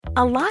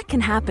A lot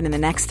can happen in the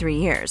next 3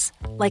 years.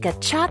 Like a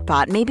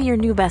chatbot may be your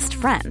new best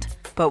friend.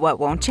 But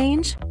what won't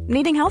change?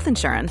 Needing health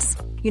insurance.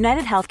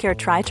 United Healthcare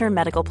Tri-Term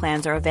Medical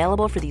Plans are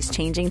available for these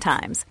changing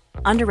times.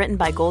 Underwritten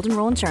by Golden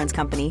Rule Insurance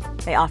Company,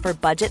 they offer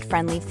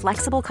budget-friendly,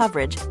 flexible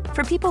coverage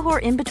for people who are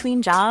in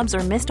between jobs or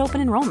missed open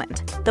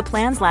enrollment. The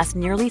plans last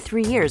nearly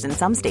 3 years in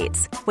some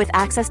states, with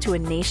access to a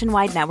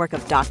nationwide network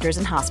of doctors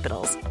and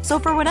hospitals. So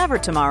for whatever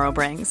tomorrow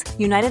brings,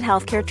 United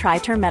Healthcare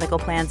Tri-Term Medical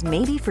Plans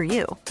may be for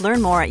you.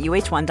 Learn more at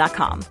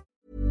uh1.com.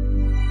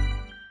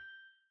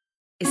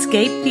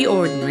 Escape the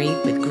ordinary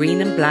with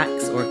Green and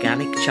Black's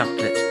organic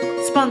chocolate,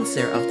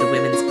 sponsor of the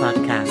Women's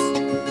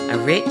Podcast. A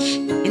rich,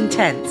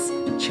 intense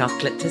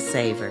chocolate to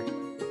savour.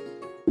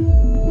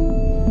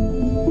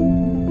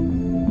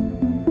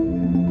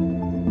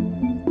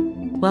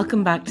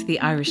 Welcome back to the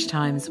Irish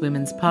Times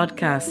Women's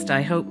Podcast.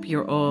 I hope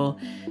you're all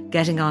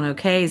getting on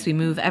okay as we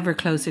move ever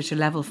closer to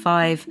level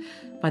 5.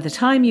 By the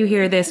time you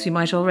hear this, we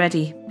might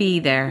already be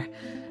there.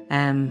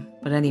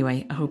 But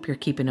anyway, I hope you're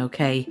keeping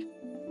okay.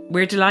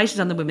 We're delighted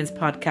on the Women's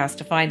Podcast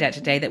to find out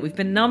today that we've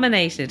been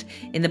nominated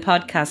in the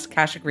podcast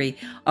category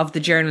of the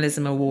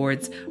Journalism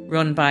Awards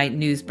run by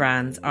News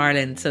Brands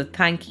Ireland. So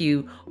thank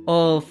you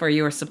all for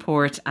your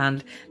support,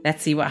 and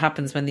let's see what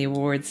happens when the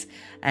awards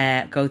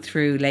go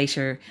through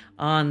later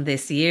on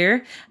this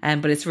year.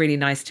 But it's really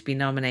nice to be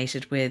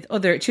nominated with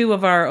two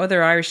of our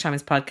other Irish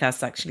Times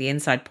podcasts, actually,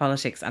 Inside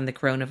Politics and the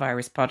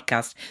Coronavirus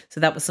Podcast. So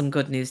that was some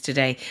good news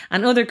today.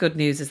 And other good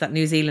news is that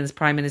New Zealand's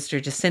Prime Minister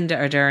Jacinda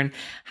Ardern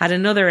had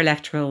another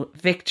electoral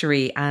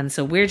victory, and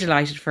so we're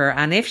delighted for her.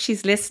 And if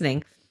she's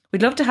listening,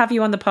 we'd love to have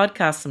you on the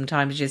podcast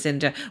sometime,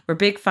 Jacinda. We're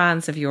big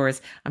fans of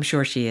yours. I'm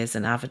sure she is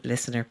an avid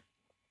listener.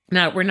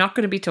 Now, we're not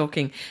going to be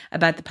talking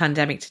about the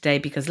pandemic today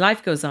because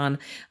life goes on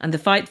and the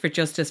fight for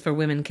justice for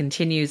women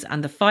continues,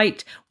 and the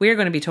fight we're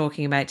going to be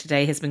talking about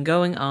today has been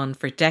going on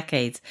for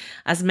decades.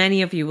 As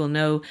many of you will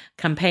know,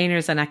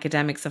 campaigners and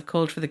academics have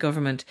called for the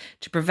government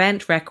to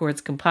prevent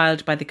records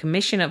compiled by the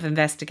Commission of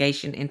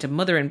Investigation into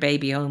Mother and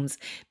Baby Homes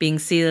being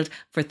sealed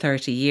for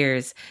 30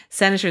 years.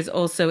 Senators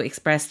also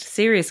expressed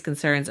serious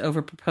concerns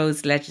over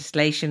proposed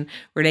legislation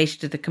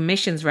related to the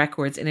Commission's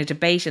records in a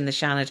debate in the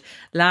Seanad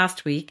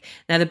last week.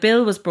 Now, the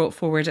bill was brought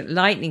forward at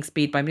lightning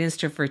speed by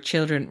Minister for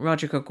Children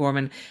Roderick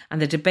O'Gorman,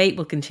 and the debate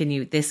will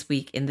continue this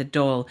week in the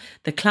Dáil.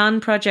 The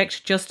Clan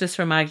Project, Justice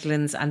for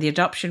Magdalenes and the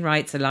Adoption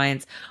Rights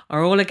Alliance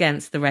are all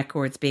against the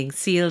records being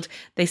sealed.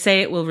 They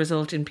say it will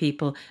result in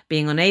people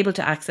being unable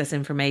to access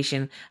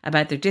information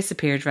about their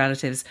disappeared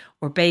relatives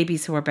or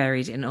babies who are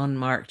buried in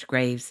unmarked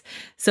graves.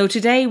 So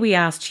today we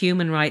asked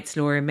human rights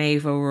lawyer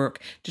Maeve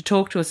O'Rourke to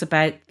talk to us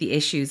about the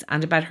issues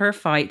and about her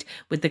fight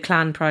with the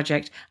Clan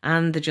Project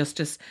and the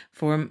Justice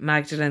for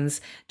Magdalenes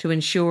to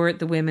ensure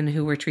the women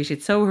who were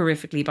treated so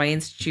horrifically by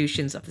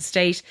institutions of the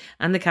state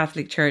and the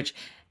Catholic Church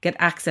get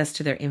access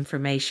to their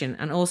information.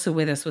 And also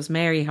with us was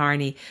Mary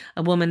Harney,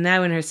 a woman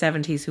now in her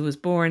 70s who was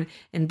born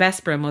in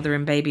Bessborough Mother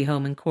and Baby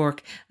Home in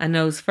Cork and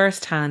knows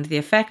firsthand the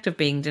effect of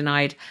being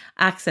denied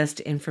access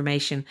to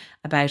information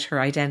about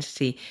her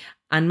identity.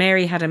 And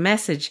Mary had a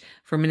message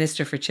for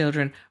Minister for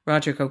Children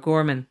Roderick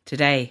O'Gorman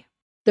today.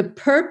 The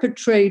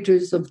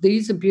perpetrators of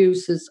these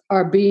abuses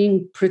are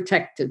being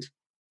protected.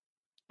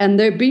 And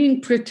they're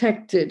being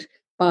protected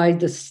by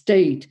the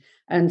state.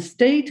 And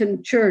state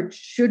and church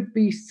should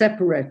be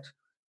separate.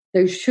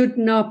 There should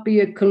not be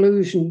a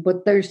collusion,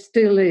 but there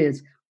still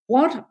is.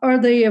 What are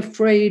they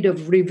afraid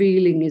of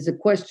revealing is a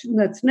question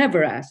that's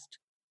never asked.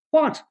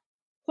 What?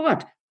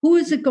 Who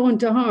is it going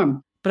to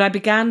harm? But I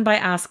began by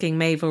asking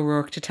Maeve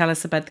O'Rourke to tell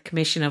us about the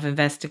Commission of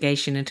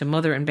Investigation into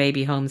Mother and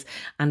Baby Homes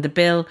and the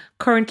bill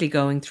currently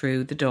going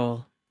through the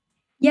Dáil.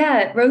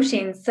 Yeah,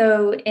 Roisin.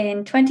 So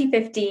in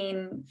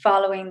 2015,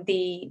 following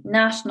the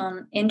national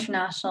and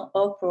international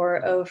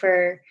uproar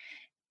over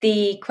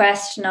the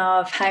question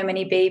of how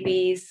many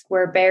babies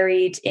were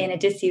buried in a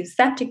disused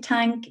septic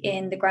tank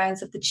in the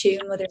grounds of the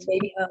Tuam Mother and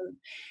Baby Home,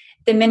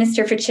 the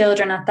Minister for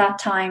Children at that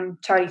time,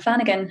 Charlie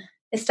Flanagan,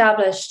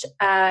 established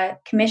a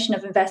commission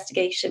of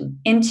investigation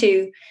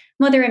into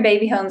mother and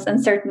baby homes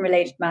and certain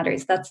related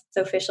matters. That's its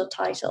official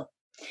title.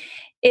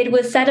 It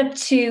was set up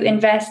to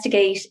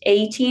investigate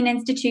 18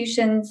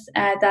 institutions,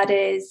 that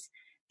is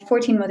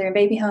 14 mother and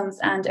baby homes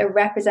and a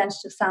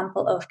representative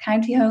sample of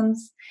county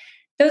homes.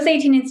 Those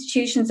 18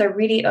 institutions are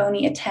really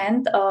only a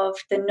tenth of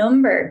the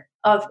number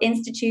of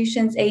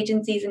institutions,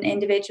 agencies and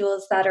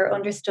individuals that are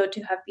understood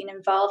to have been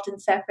involved in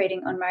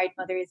separating unmarried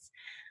mothers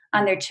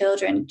and their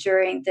children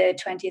during the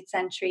 20th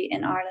century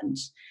in Ireland.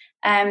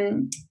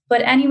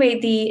 But anyway,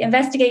 the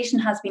investigation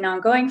has been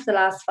ongoing for the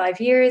last 5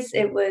 years.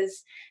 It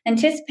was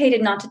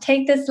anticipated not to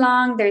take this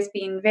long. There's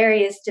been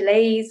various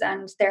delays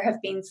and there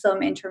have been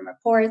some interim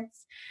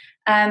reports.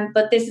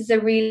 But this is a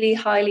really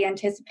highly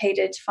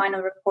anticipated final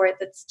report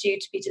that's due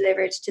to be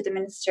delivered to the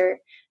Minister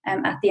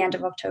at the end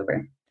of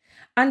October.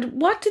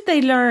 And what did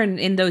they learn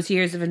in those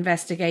years of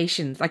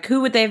investigations? Like,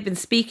 who would they have been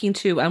speaking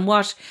to, and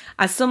what,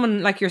 as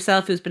someone like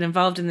yourself who's been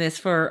involved in this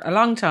for a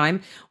long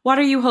time, what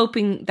are you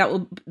hoping that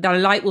a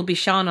light will be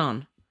shone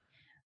on?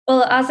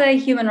 Well, as a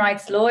human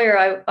rights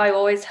lawyer, I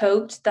always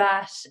hoped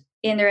that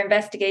in their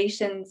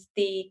investigations,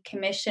 the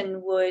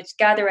Commission would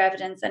gather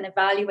evidence and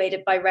evaluate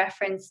it by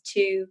reference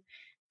to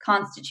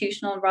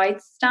constitutional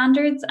rights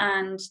standards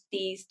and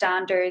the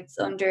standards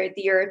under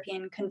the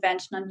European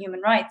Convention on Human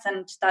Rights,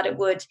 and that it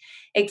would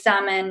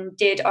examine,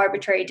 did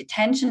arbitrary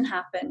detention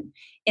happen,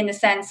 in the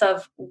sense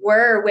of,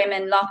 were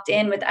women locked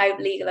in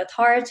without legal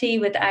authority,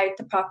 without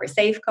the proper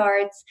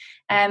safeguards,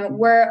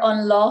 were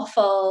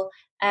unlawful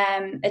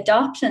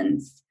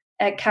adoptions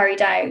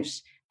carried out?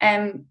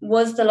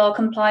 Was the law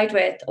complied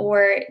with,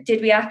 or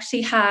did we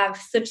actually have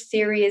such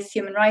serious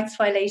human rights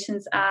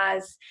violations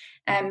as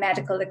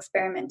medical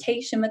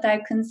experimentation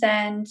without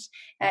consent,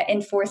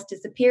 enforced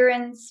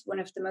disappearance, one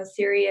of the most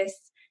serious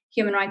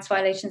human rights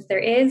violations there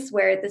is,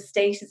 where the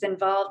state is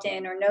involved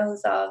in or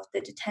knows of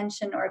the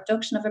detention or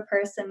abduction of a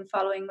person,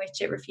 following which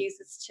it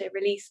refuses to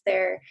release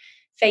their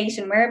fate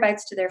and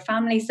whereabouts to their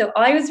family. So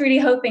I was really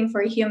hoping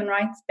for a human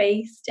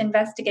rights-based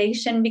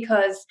investigation,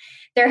 because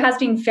there has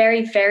been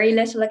very, very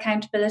little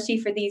accountability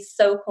for these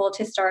so-called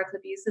historical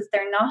abuses.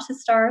 They're not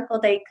historical.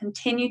 They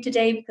continue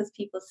today because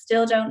people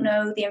still don't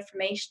know the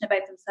information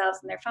about themselves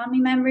and their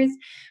family members.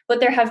 But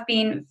there have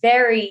been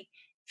very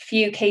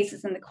few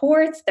cases in the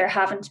courts. There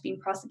haven't been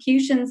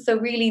prosecutions. So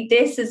really,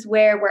 this is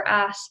where we're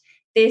at.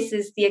 This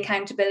is the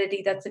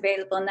accountability that's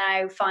available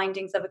now,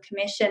 findings of a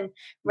commission,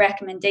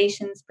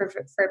 recommendations for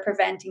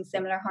preventing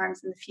similar harms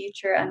in the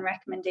future, and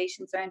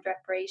recommendations around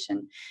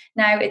reparation.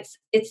 Now,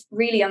 it's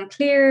really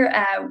unclear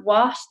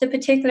what the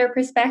particular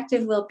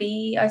perspective will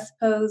be, I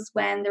suppose,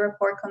 when the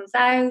report comes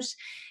out.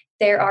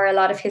 There are a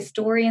lot of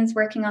historians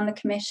working on the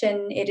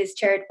commission. It is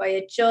chaired by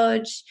a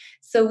judge.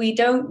 So we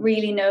don't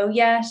really know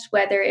yet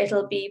whether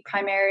it'll be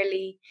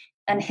primarily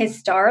an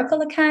historical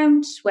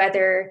account,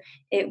 whether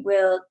it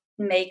will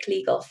make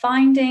legal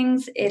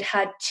findings. It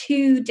had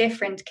two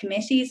different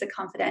committees, a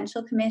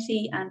confidential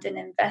committee and an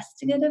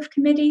investigative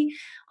committee.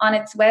 On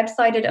its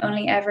website, it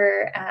only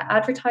ever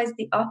advertised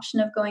the option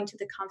of going to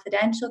the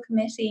confidential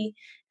committee,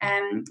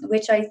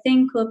 which I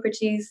think will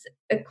produce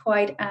a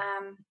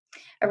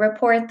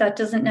report that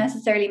doesn't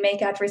necessarily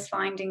make adverse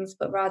findings,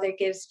 but rather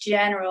gives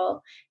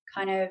general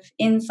kind of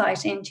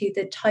insight into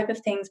the type of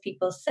things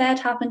people said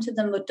happened to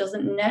them, but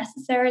doesn't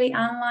necessarily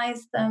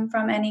analyze them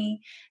from any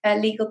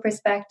legal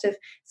perspective.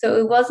 So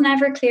it was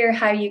never clear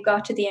how you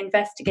got to the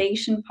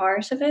investigation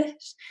part of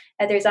it.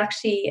 There's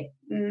actually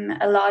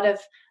a lot of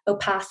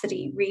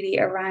opacity really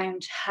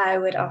around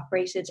how it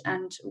operated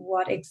and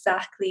what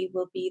exactly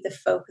will be the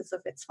focus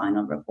of its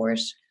final report.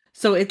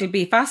 So it'll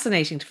be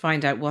fascinating to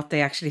find out what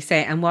they actually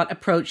say and what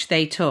approach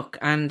they took.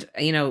 And,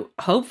 you know,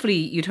 hopefully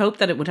you'd hope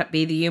that it would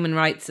be the human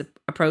rights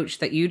approach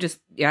that you just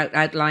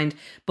outlined,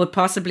 but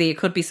possibly it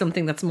could be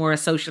something that's more a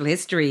social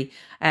history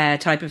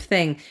type of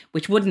thing,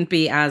 which wouldn't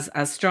be as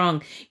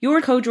strong. You're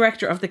a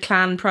co-director of the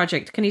Clan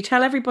Project. Can you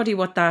tell everybody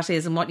what that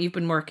is and what you've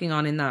been working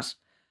on in that?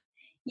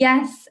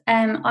 Yes,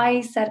 I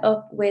set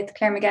up with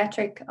Claire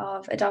McGettrick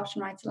of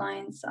Adoption Rights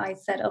Alliance. I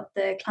set up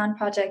the Clan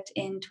Project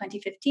in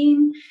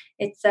 2015.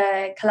 It's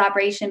a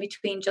collaboration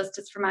between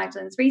Justice for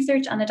Magdalene's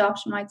Research and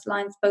Adoption Rights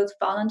Alliance, both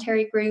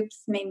voluntary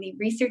groups, mainly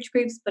research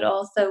groups, but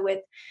also with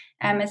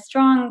a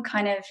strong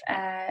kind of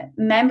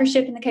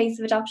membership in the case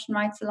of Adoption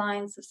Rights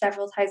Alliance of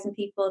several thousand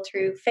people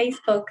through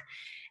Facebook.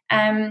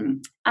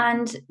 And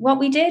what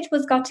we did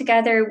was got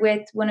together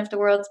with one of the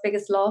world's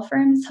biggest law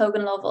firms,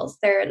 Hogan Lovells,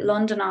 their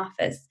London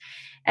office.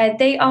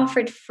 They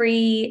offered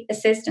free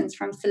assistance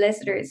from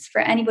solicitors for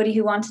anybody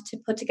who wanted to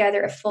put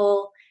together a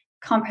full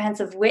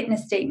comprehensive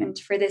witness statement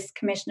for this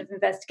commission of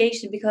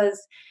investigation,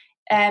 because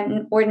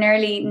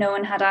ordinarily no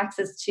one had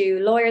access to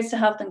lawyers to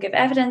help them give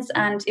evidence,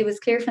 and it was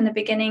clear from the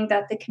beginning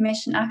that the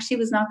commission actually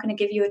was not going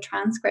to give you a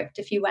transcript.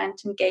 If you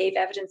went and gave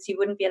evidence, you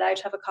wouldn't be allowed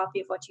to have a copy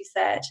of what you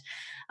said,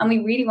 and we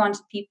really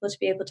wanted people to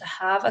be able to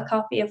have a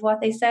copy of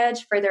what they said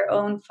for their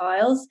own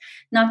files,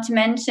 not to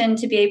mention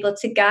to be able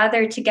to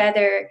gather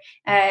together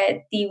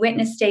the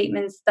witness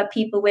statements that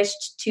people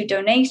wished to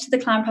donate to the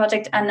Clan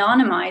Project,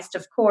 anonymized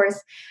of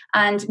course,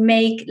 and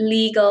make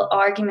legal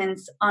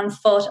arguments on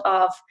foot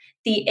of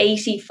the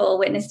 80 full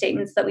witness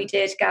statements that we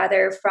did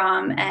gather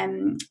from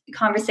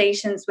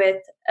conversations with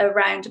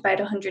around about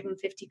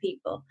 150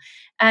 people.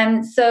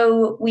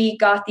 So we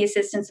got the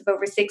assistance of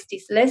over 60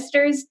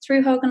 solicitors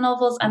through Hogan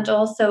Lovells, and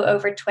also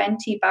over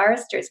 20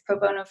 barristers pro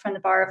bono from the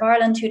Bar of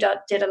Ireland, who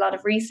did a lot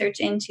of research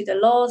into the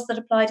laws that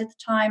applied at the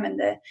time and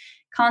the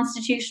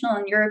constitutional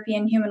and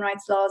European human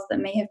rights laws that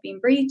may have been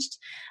breached.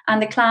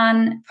 And the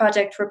Clan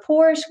Project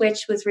report,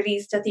 which was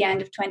released at the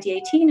end of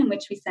 2018, and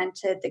which we sent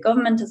to the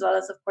government as well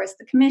as, of course,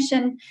 the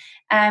Commission.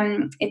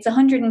 It's a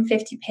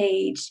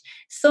 150-page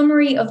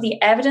summary of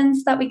the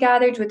evidence that we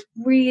gathered, with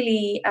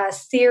really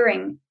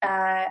searing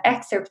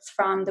excerpts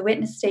from the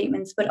witness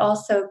statements, but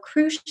also,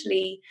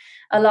 crucially,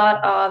 a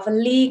lot of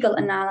legal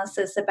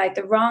analysis about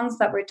the wrongs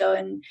that were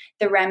done,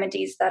 the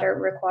remedies that are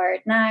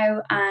required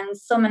now, and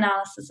some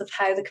analysis of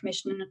how the Commission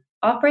Commission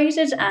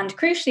operated, and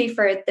crucially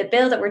for the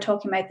bill that we're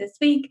talking about this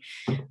week,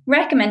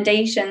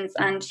 recommendations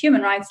and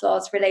human rights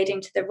laws relating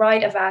to the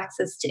right of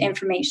access to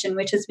information,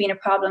 which has been a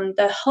problem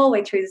the whole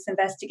way through this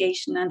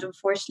investigation and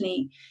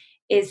unfortunately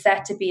is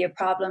set to be a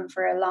problem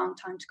for a long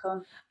time to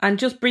come. And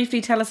just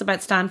briefly tell us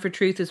about Stand for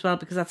Truth as well,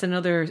 because that's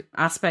another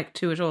aspect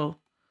to it all.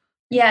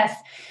 Yes,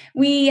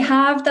 we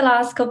have the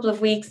last couple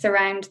of weeks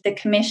around the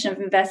Commission of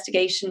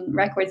Investigation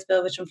Records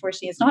Bill, which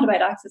unfortunately is not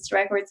about access to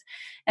records.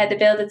 The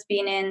bill that's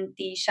been in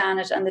the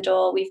Shannon and the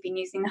Dáil, we've been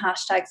using the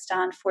hashtag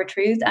Stand for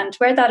Truth. And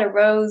where that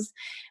arose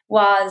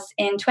was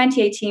in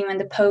 2018 when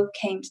the Pope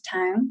came to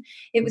town.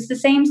 It was the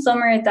same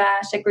summer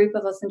that a group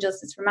of us in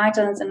Justice for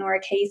Magdalenes and Nora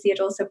Casey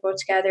had also brought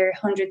together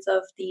hundreds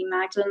of the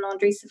Magdalene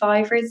laundry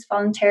survivors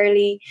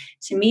voluntarily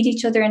to meet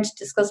each other and to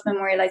discuss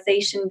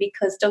memorialisation,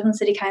 because Dublin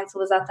City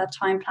Council was at that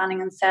time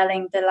planning on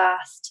selling the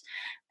last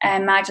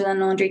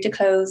Magdalene laundry to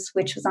close,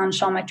 which was on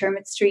Sean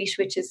McDermott Street,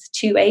 which is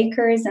 2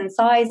 acres in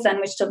size, and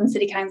which Dublin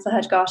City Council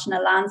had gotten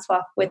a land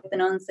swap with the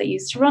nuns that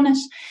used to run it.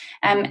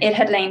 It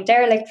had lain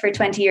derelict for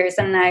 20 years,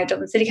 and now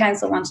Dublin City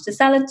Council wanted to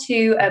sell it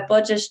to a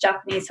budget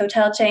Japanese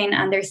hotel chain,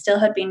 and there still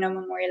had been no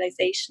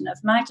memorialisation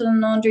of Magdalene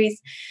laundries.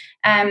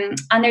 And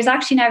there's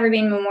actually never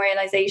been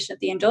memorialisation of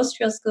the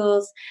industrial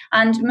schools.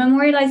 And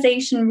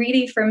memorialisation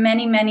really for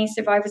many, many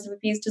survivors of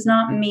abuse does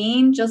not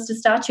mean just a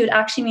statue. It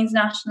actually means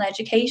national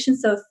education.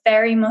 So it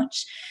very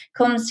much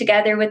comes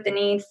together with the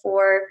need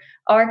for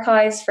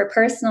archives, for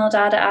personal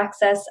data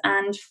access,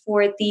 and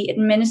for the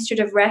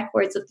administrative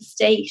records of the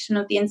state and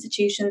of the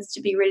institutions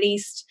to be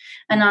released,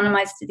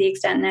 anonymised to the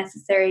extent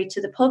necessary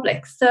to the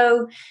public.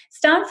 So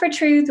Stand for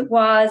Truth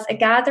was a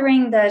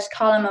gathering that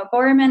Colin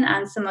O'Gorman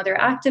and some other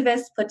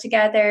activists put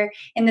together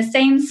in the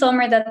same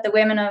summer that the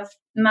women of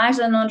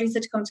Magdalene laundries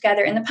had to come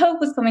together and the Pope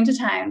was coming to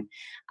town.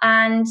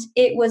 And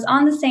it was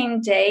on the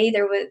same day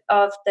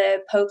of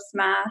the Pope's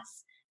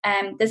Mass.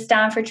 The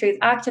Stand for Truth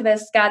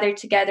activists gathered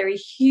together a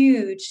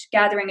huge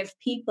gathering of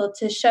people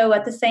to show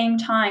at the same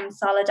time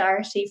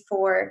solidarity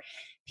for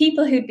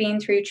people who'd been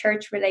through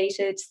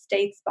church-related,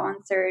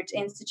 state-sponsored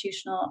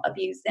institutional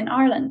abuse in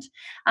Ireland.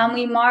 And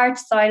we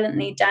marched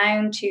silently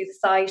down to the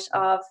site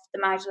of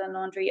the Magdalene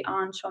Laundry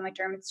on Sean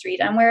McDermott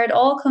Street, and where it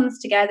all comes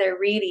together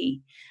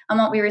really. And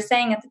what we were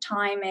saying at the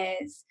time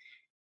is,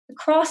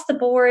 across the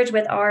board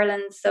with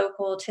Ireland's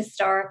so-called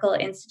historical,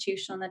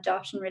 institutional, and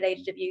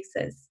adoption-related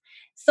abuses,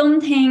 some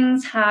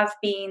things have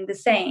been the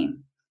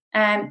same.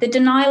 The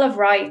denial of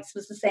rights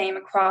was the same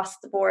across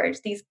the board.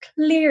 These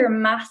clear,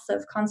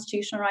 massive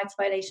constitutional rights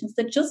violations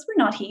that just were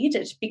not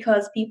heeded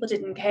because people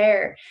didn't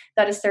care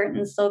that a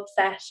certain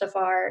subset of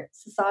our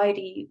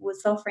society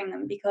was suffering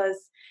them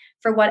because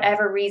for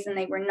whatever reason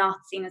they were not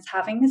seen as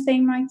having the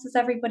same rights as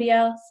everybody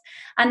else.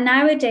 And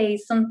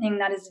nowadays, something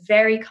that is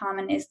very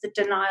common is the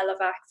denial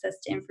of access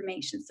to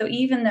information. So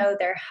even though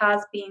there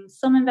has been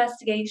some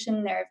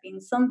investigation, there have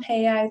been some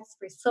payouts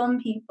for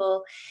some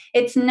people,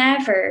 it's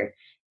never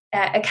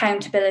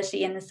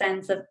accountability in the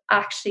sense of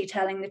actually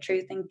telling the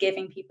truth and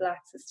giving people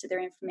access to their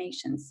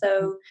information.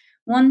 So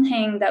one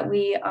thing that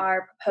we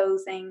are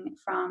proposing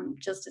from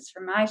Justice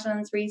for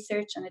Magdalene's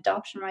research and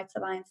Adoption Rights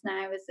Alliance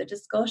now is a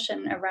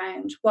discussion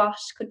around what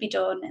could be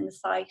done in the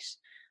site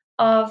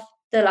of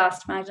the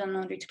last Magdalene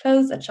laundry to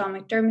close at Sean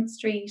McDermott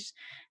Street.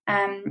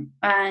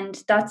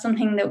 And that's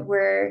something that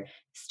we're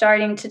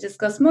starting to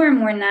discuss more and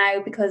more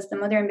now because the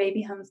Mother and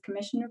Baby Homes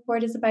Commission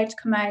report is about to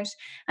come out,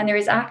 and there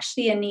is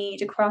actually a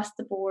need across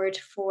the board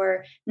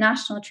for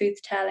national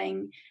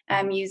truth-telling,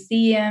 a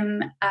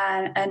museum,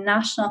 a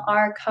national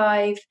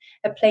archive,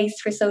 a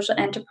place for social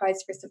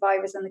enterprise for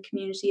survivors in the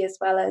community, as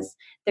well as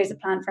there's a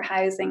plan for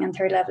housing and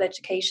third-level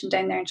education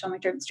down there in Sean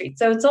McDermott Street.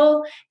 So it's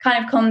all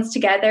kind of comes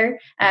together,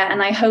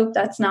 and I hope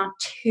that's not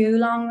too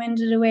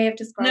long-winded a way of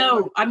describing it.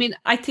 No, I mean,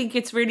 I think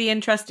it's really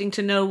interesting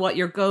to know what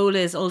your goal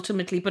is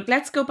ultimately, but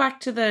let's go back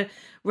to the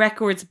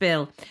records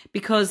bill,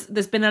 because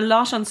there's been a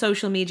lot on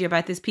social media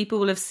about this. People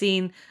will have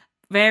seen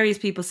various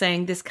people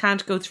saying this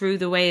can't go through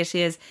the way it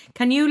is.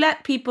 Can you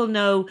let people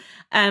know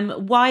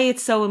why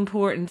it's so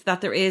important that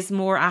there is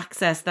more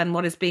access than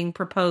what is being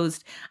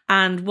proposed,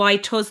 and why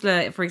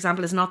Tusla, for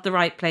example, is not the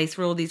right place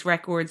for all these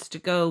records to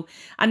go,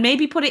 and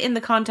maybe put it in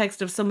the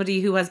context of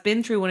somebody who has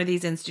been through one of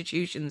these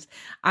institutions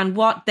and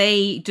what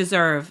they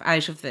deserve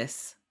out of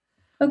this?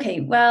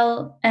 Okay,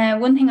 well,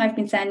 one thing I've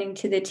been sending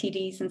to the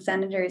TDs and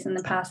senators in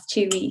the past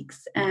 2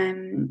 weeks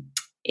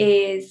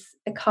is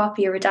a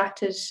copy, a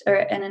redacted or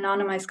an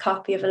anonymised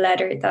copy of a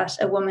letter that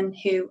a woman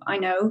who I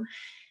know,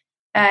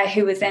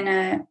 who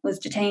was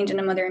detained in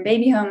a mother and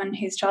baby home and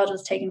whose child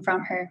was taken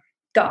from her,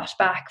 got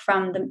back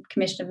from the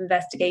Commission of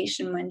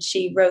Investigation when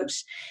she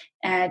wrote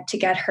to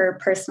get her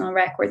personal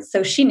records.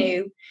 So she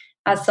knew,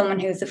 as someone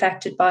who was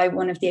affected by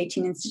one of the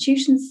 18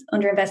 institutions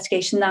under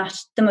investigation, that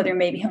the Mother and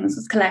Baby Homes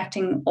was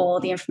collecting all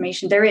the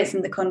information there is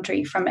in the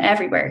country from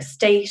everywhere: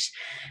 state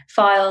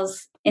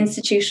files,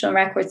 institutional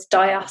records,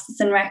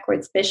 diocesan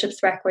records,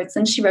 bishops' records.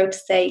 And she wrote to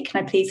say,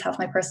 can I please have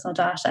my personal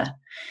data?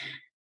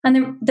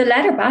 And the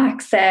letter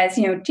back says,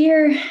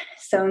 dear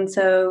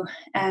so-and-so,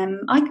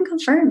 I can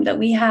confirm that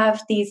we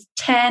have these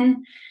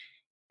 10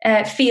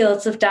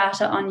 fields of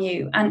data on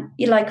you, and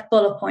you like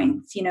bullet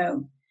points,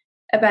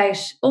 about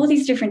all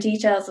these different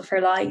details of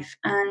her life.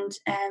 And,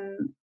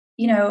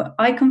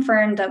 I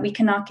confirmed that we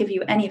cannot give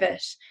you any of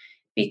it,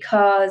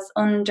 because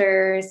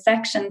under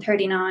Section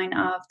 39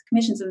 of the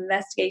Commissions of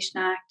Investigation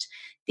Act,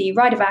 the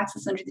right of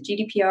access under the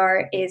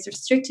GDPR is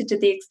restricted to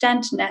the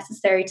extent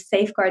necessary to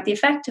safeguard the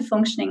effective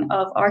functioning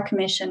of our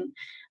commission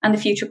and the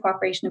future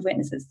cooperation of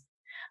witnesses.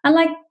 And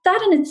like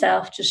that in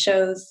itself just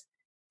shows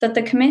that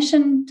the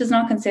Commission does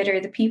not consider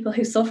the people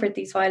who suffered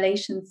these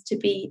violations to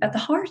be at the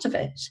heart of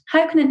it.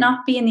 How can it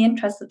not be in the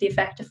interest of the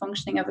effective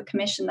functioning of a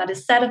Commission that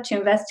is set up to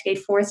investigate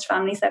forced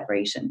family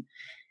separation,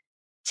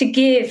 to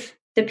give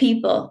the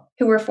people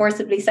who were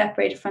forcibly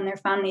separated from their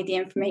family the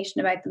information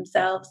about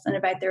themselves and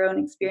about their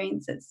own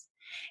experiences?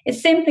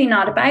 It's simply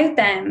not about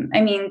them.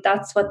 I mean,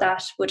 that's what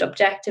that would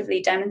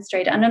objectively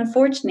demonstrate. And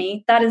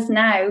unfortunately, that is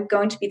now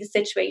going to be the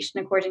situation,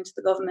 according to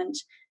the government,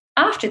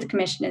 after the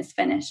Commission is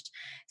finished.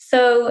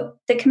 So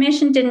the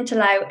Commission didn't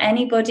allow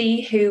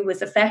anybody who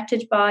was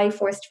affected by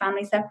forced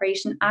family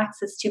separation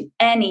access to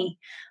any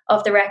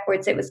of the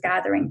records it was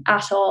gathering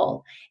at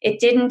all. It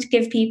didn't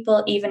give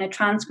people even a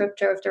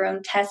transcript of their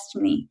own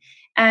testimony.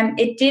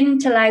 It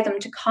didn't allow them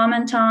to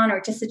comment on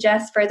or to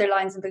suggest further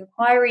lines of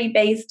inquiry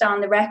based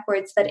on the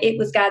records that it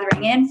was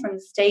gathering in from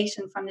the state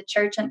and from the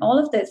church. And all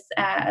of this,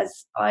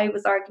 as I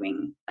was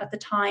arguing at the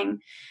time,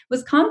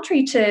 was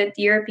contrary to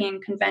the European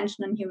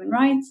Convention on Human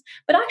Rights,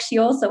 but actually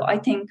also, I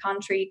think,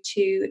 contrary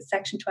to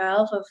Section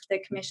 12 of the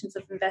Commissions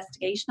of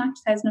Investigation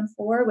Act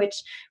 2004,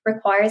 which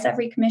requires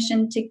every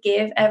commission to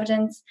give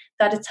evidence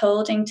that it's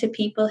holding to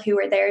people who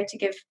are there to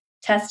give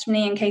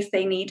testimony in case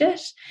they need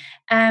it.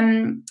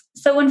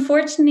 So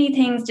unfortunately,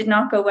 things did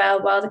not go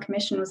well while the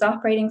Commission was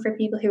operating for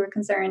people who were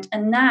concerned.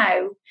 And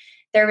now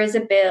there is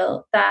a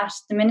bill that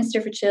the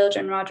Minister for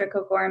Children, Roderick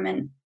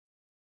O'Gorman,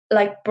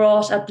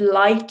 brought at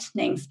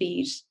lightning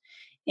speed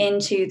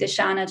into the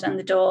Seanad and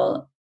the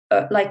Dáil.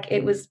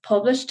 It was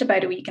published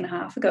about a week and a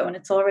half ago, and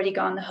it's already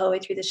gone the whole way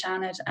through the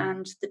Seanad,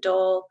 and the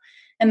Dáil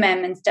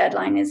amendments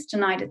deadline is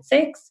tonight at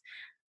 6.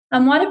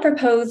 And what it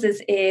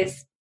proposes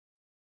is,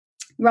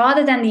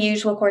 rather than the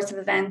usual course of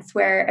events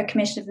where a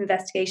commission of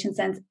investigation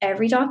sends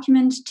every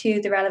document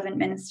to the relevant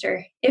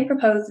minister, it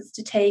proposes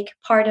to take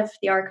part of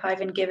the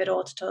archive and give it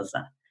all to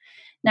TUSLA.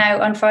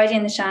 Now, on Friday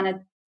in the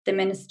Seanad, the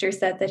minister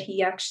said that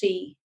he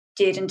actually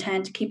did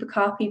intend to keep a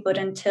copy, but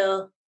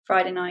until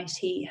Friday night,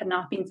 he had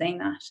not been saying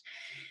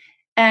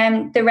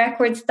that. The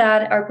records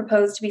that are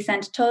proposed to be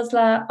sent to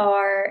TUSLA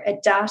are a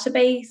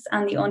database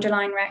and the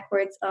underlying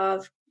records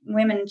of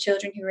women and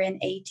children who were in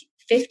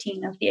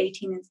 15 of the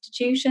 18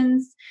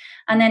 institutions.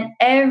 And then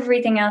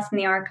everything else in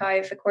the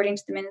archive, according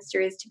to the minister,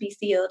 is to be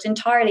sealed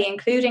entirely,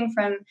 including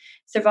from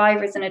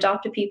survivors and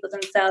adopted people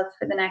themselves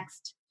for the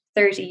next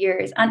 30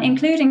 years, and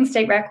including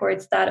state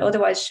records that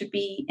otherwise should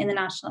be in the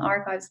National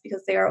Archives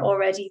because they are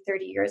already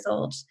 30 years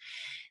old.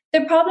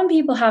 The problem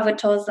people have with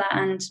TUSLA,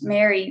 and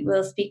Mary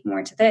will speak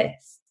more to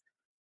this,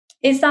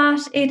 is that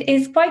it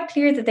is quite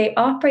clear that they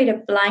operate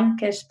a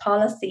blanket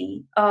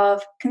policy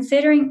of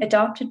considering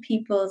adopted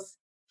people's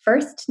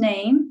first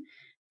name,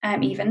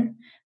 even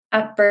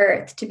at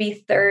birth, to be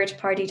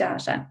third-party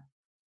data.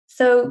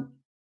 So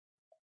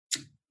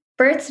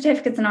birth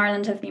certificates in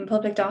Ireland have been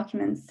public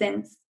documents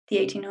since the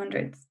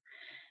 1800s.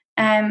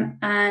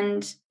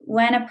 And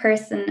when a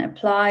person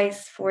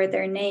applies for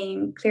their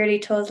name, clearly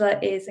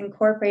TUSLA is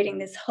incorporating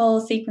this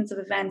whole sequence of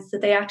events that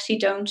they actually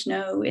don't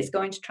know is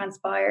going to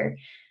transpire.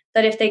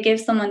 That if they give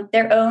someone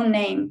their own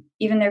name,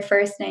 even their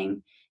first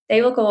name,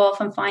 they will go off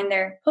and find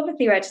their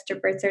publicly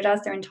registered birth cert,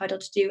 as they're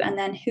entitled to do, and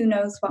then who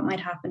knows what might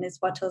happen is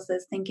what TUSLA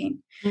is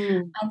thinking.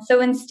 And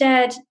so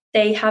instead,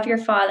 they have your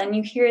file, and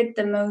you hear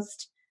the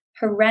most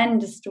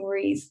horrendous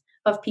stories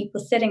of people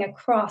sitting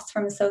across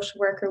from a social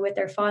worker with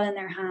their file in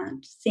their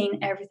hand, seeing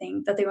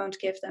everything that they won't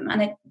give them.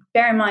 And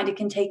bear in mind, it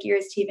can take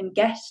years to even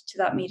get to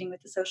that meeting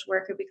with the social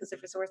worker because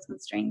of resource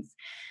constraints.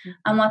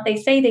 And what they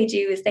say they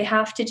do is they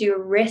have to do a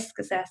risk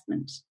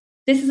assessment.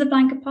 This is a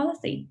blanket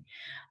policy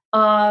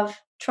of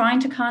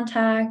trying to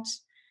contact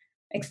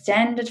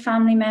extended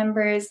family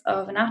members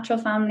of a natural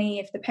family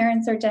if the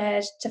parents are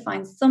dead to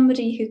find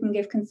somebody who can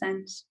give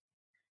consent.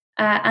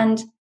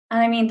 And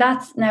I mean,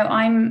 that's, now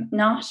I'm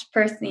not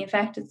personally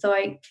affected, so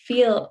I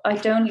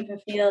don't even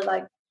feel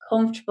like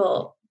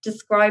comfortable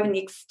describing the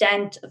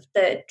extent of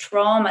the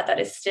trauma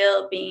that is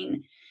still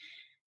being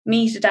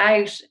meted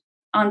out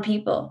on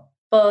people.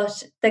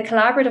 But the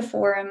Collaborative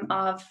Forum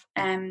of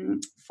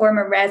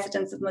Former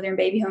Residents of Mother and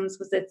Baby Homes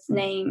was its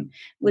name,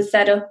 was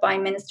set up by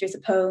ministers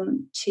of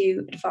home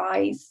to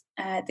advise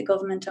the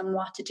government on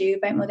what to do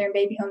about mother and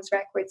baby homes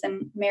records.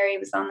 And Mary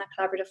was on that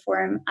Collaborative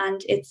Forum,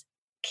 and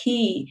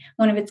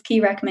one of its key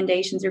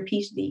recommendations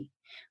repeatedly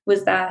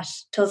was that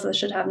TUSLA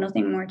should have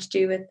nothing more to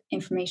do with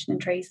information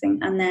and tracing.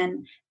 And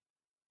then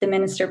the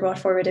minister brought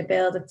forward a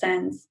bill that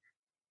sends,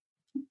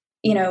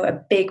 a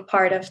big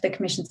part of the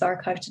Commission's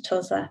archive to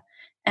TUSLA.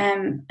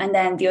 And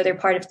then the other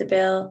part of the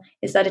bill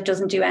is that it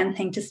doesn't do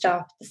anything to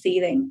stop the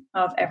sealing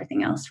of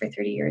everything else for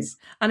 30 years.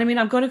 And I mean,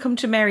 I'm going to come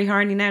to Mary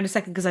Harney now in a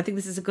second, because I think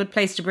this is a good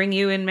place to bring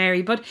you in,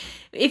 Mary. But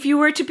if you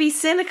were to be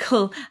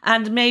cynical,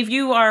 and Maeve,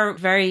 you are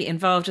very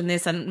involved in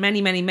this and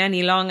many, many,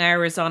 many long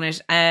hours on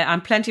it,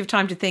 and plenty of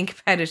time to think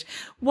about it.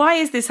 Why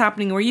is this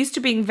happening? We're used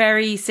to being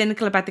very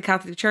cynical about the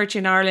Catholic Church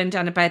in Ireland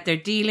and about their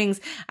dealings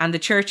and the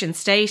church and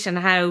state, and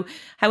how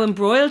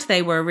embroiled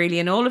they were really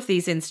in all of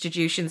these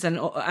institutions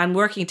and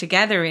working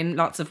together in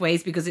lots of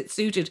ways, because it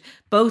suited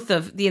both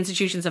of the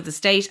institutions of the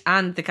state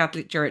and the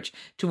Catholic Church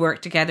to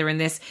work together in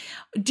this.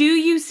 Do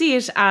you see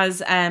it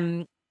as,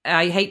 I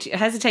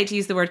hesitate to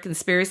use the word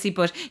conspiracy,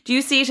 but do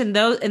you see it in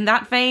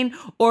that vein,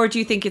 or do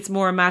you think it's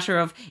more a matter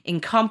of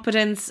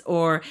incompetence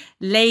or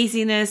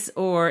laziness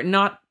or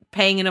not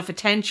paying enough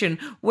attention?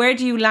 Where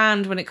do you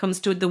land when it comes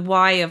to the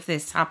why of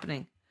this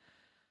happening?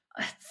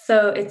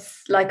 So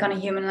it's like, on a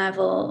human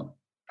level,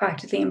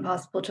 practically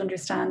impossible to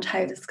understand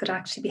how this could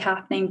actually be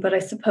happening. But I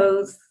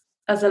suppose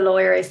as a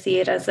lawyer, I see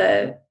it as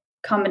a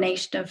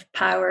combination of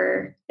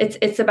power.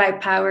 It's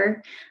about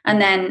power,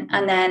 and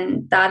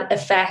then that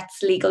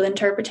affects legal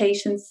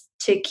interpretations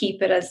to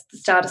keep it as the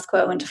status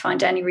quo and to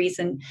find any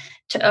reason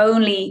to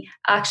only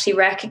actually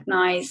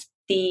recognize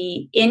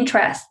the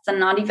interests, and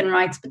not even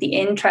rights, but the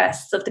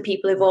interests of the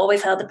people who've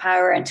always held the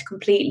power, and to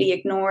completely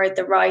ignore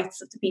the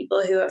rights of the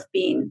people who have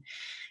been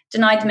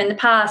denied them in the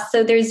past.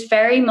 So there's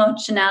very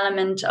much an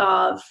element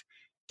of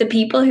the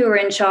people who are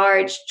in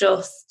charge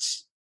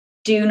just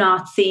do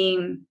not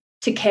seem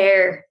to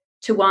care,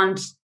 to want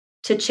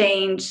to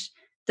change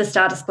the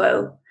status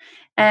quo.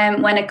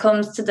 When it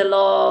comes to the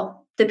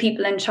law, the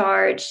people in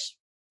charge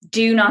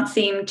do not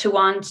seem to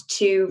want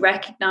to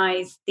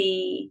recognise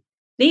the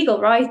legal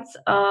rights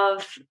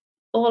of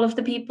all of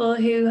the people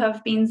who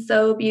have been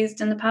so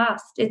abused in the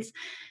past. It's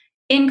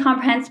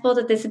incomprehensible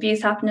that this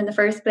abuse happened in the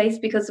first place,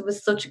 because it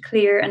was such a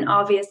clear and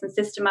obvious and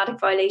systematic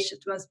violation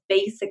of the most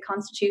basic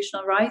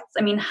constitutional rights.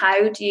 I mean,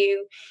 how do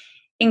you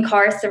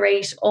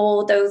incarcerate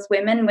all those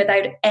women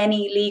without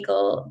any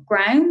legal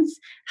grounds?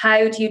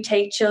 How do you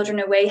take children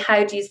away?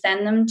 How do you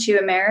send them to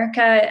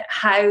America?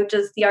 How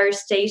does the Irish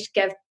state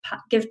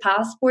give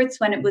passports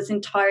when it was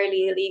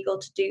entirely illegal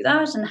to do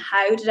that? And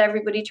how did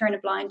everybody turn a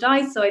blind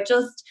eye? So I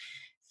just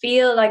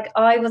feel like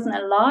I wasn't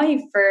alive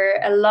for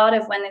a lot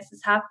of when this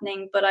is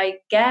happening, but I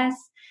guess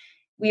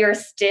we are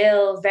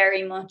still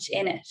very much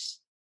in it.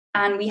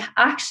 And we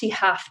actually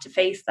have to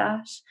face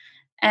that,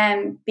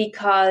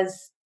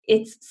 because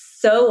it's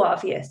so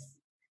obvious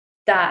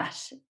that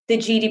the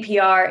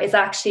GDPR is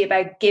actually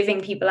about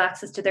giving people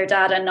access to their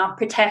data and not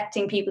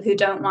protecting people who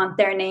don't want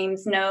their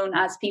names known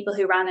as people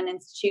who ran an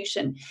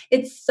institution.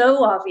 It's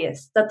so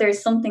obvious that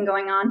there's something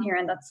going on here,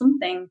 and that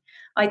something,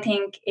 I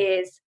think,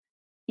 is,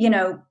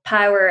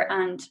 power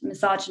and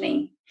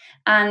misogyny.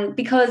 And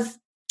because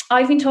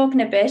I've been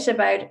talking a bit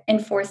about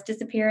enforced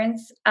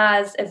disappearance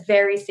as a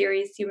very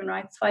serious human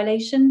rights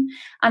violation,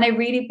 and I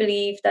really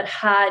believe that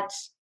had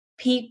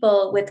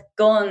people with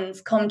guns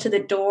come to the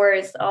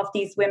doors of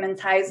these women's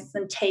houses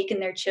and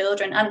taken their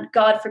children, and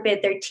God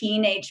forbid their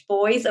teenage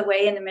boys,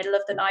 away in the middle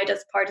of the night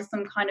as part of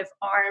some kind of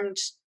armed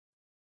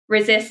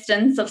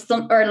resistance of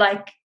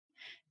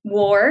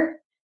war,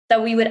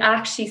 that we would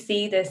actually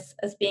see this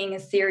as being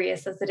as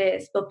serious as it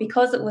is. But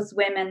because it was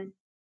women,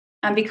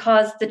 and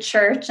because the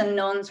church and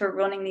nuns were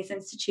running these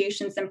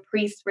institutions, and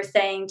priests were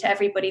saying to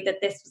everybody that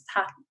this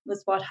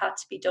was what had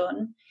to be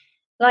done,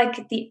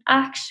 like, the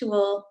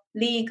actual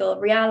legal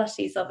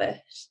realities of it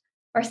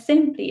are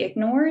simply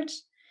ignored.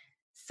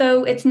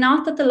 So it's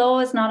not that the law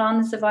is not on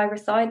the survivor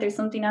side. There's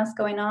something else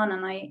going on,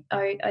 and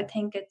I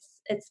think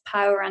it's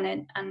power,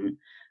 and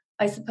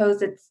I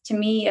suppose it's, to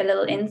me, a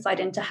little insight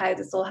into how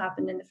this all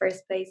happened in the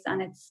first place,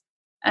 and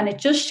it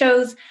just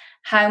shows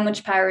how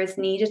much power is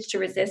needed to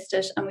resist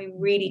it, and we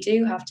really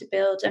do have to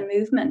build a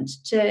movement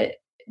to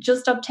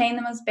just obtain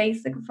the most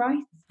basic of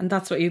rights. And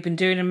that's what you've been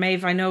doing. And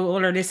Maeve, I know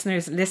all our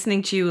listeners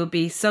listening to you will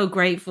be so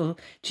grateful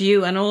to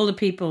you and all the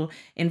people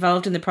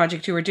involved in the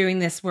project who are doing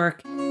this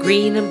work.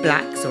 Green and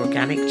Black's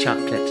Organic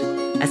Chocolate,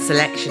 a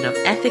selection of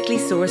ethically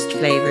sourced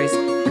flavours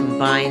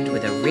combined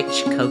with a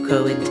rich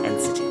cocoa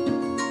intensity.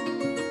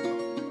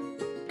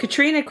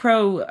 Katrina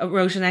Crowe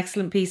wrote an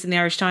excellent piece in the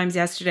Irish Times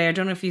yesterday. I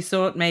don't know if you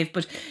saw it, Maeve,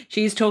 but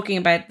she's talking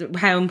about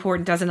how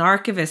important as an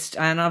archivist,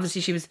 and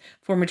obviously she was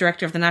former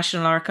director of the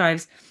National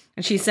Archives,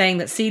 and she's saying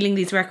that sealing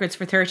these records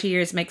for 30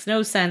 years makes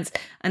no sense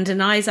and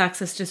denies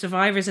access to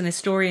survivors and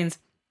historians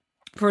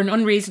for an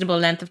unreasonable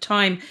length of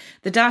time.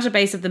 The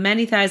database of the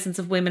many thousands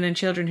of women and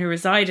children who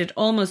resided,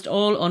 almost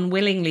all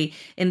unwillingly,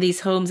 in these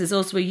homes is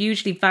also a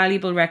hugely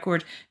valuable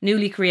record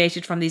newly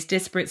created from these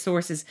disparate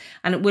sources,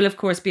 and it will of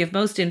course be of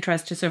most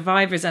interest to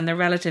survivors and their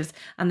relatives,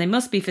 and they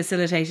must be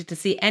facilitated to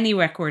see any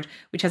record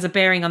which has a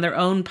bearing on their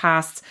own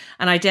pasts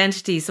and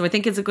identities. So I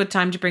think it's a good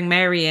time to bring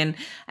Mary in.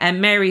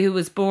 Mary, who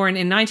was born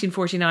in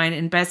 1949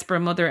 in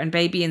Bessborough Mother and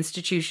Baby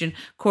Institution,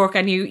 Cork,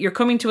 and you're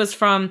coming to us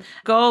from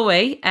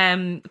Galway.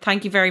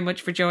 Thank you very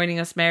much for joining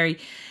us, Mary.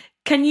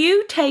 Can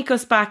you take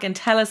us back and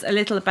tell us a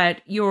little about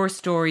your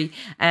story,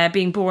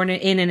 being born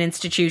in an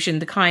institution,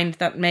 the kind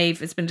that Maeve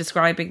has been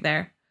describing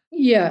there?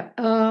 Yeah,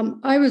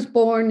 I was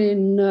born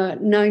in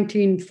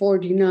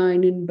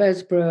 1949 in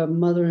Besborough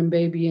Mother and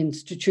Baby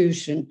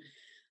Institution.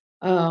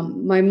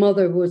 My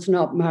mother was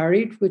not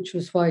married, which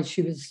was why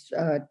she was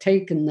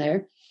taken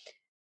there.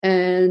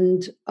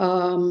 And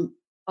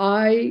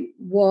I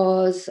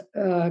was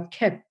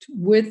kept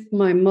with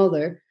my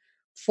mother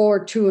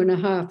for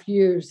 2.5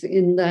 years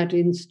in that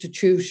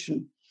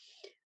institution.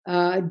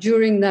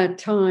 During that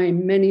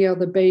time, many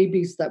other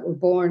babies that were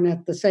born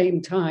at the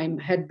same time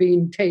had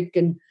been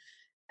taken,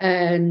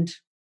 and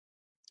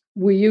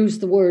we use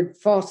the word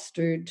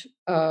fostered,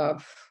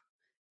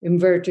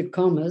 inverted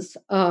commas,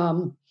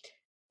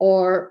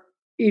 or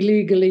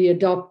illegally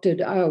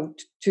adopted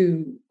out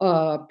to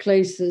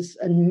places.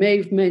 And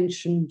Maeve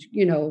mentioned,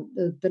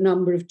 the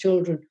number of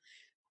children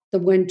that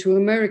went to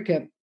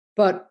America.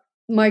 But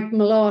Mike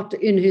Malott,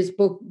 in his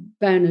book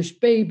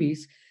Banished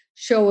Babies,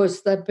 show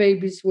us that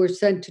babies were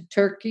sent to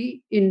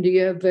Turkey,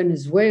 India,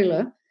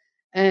 Venezuela,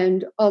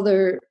 and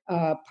other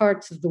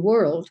parts of the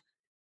world.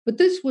 But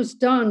this was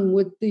done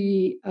with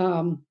the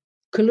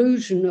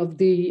collusion of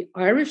the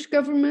Irish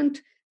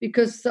government,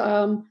 because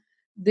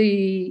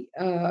the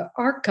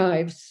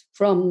archives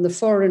from the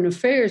Foreign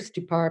Affairs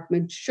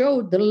Department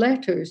showed the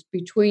letters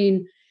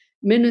between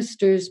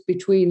ministers,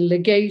 between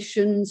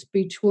legations,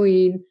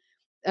 between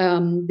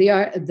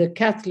the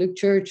Catholic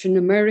Church in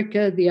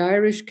America, the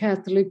Irish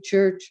Catholic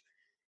Church,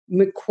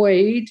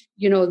 McQuaid.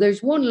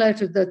 There's one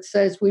letter that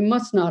says we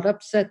must not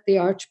upset the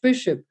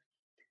Archbishop.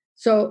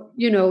 So,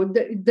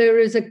 there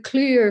is a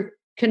clear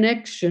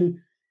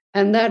connection,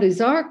 and that is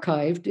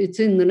archived. It's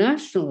in the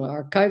National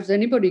Archives.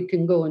 Anybody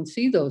can go and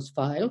see those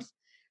files,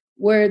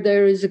 where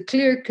there is a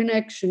clear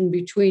connection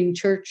between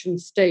church and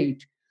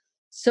state.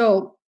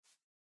 So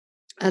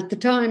at the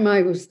time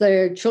I was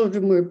there,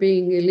 children were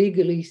being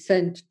illegally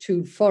sent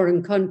to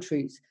foreign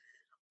countries.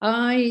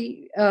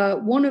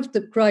 One of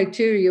the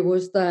criteria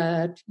was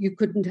that you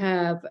couldn't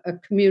have a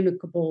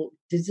communicable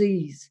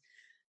disease.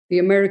 The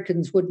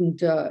Americans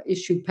wouldn't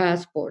issue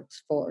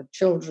passports for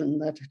children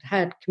that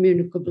had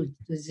communicable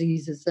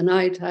diseases. And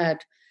I'd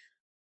had,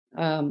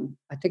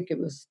 I think it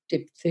was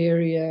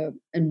diphtheria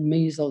and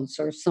measles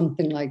or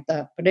something like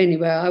that. But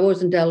anyway, I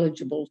wasn't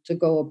eligible to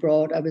go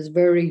abroad. I was a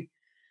very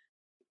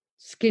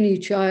skinny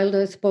child,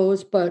 I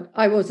suppose, but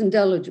I wasn't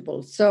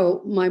eligible.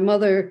 So my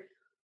mother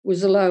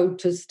was allowed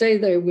to stay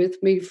there with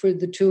me for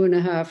the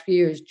 2.5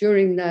 years.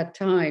 During that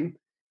time,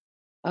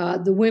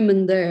 the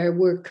women there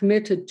were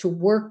committed to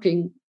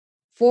working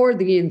for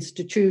the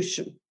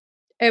institution,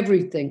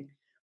 everything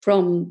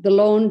from the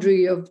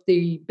laundry of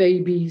the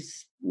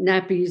babies'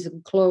 nappies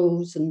and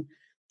clothes and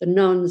the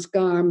nuns'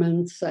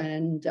 garments.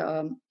 And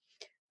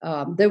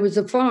there was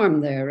a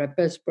farm there at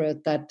Bessborough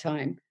at that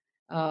time,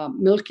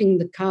 milking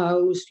the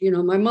cows.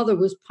 My mother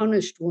was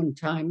punished one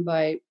time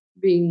by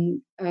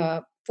being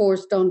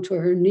forced onto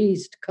her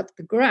knees to cut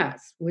the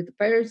grass with a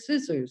pair of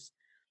scissors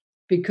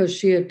because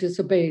she had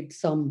disobeyed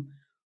some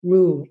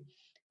rule.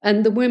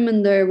 And the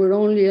women there were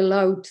only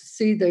allowed to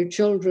see their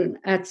children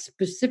at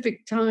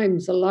specific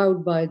times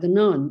allowed by the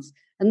nuns.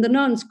 And the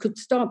nuns could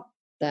stop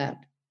that.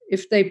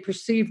 If they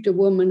perceived a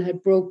woman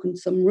had broken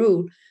some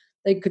rule,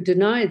 they could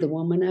deny the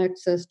woman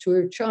access to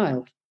her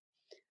child.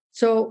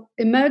 So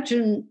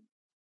imagine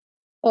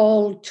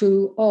all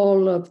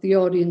of the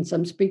audience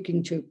I'm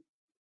speaking to,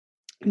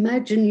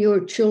 imagine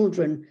your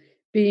children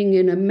being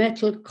in a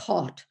metal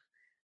cot,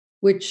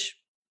 which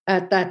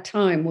at that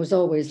time was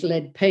always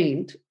lead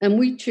paint, and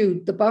we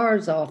chewed the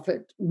bars off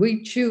it.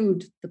 We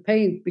chewed the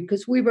paint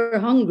because we were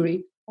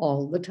hungry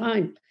all the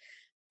time.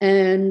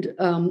 And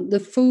the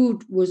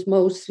food was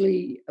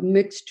mostly a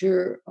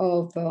mixture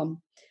of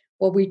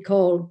what we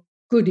call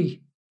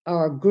goody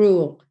or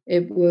gruel.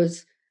 It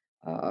was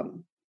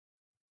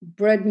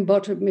bread and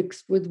butter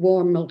mixed with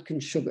warm milk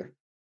and sugar.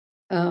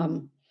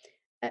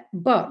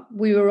 But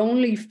we were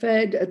only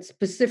fed at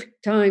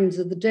specific times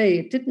of the day.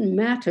 It didn't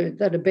matter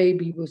that a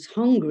baby was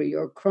hungry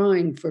or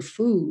crying for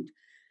food.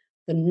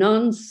 The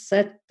nuns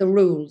set the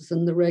rules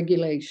and the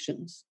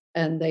regulations,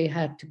 and they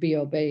had to be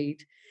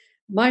obeyed.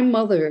 My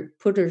mother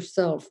put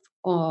herself,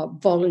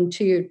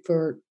 volunteered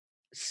for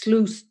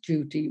sluice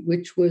duty,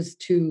 which was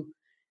to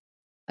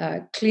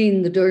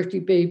clean the dirty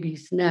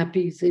babies'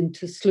 nappies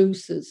into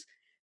sluices,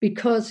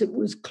 because it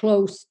was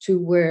close to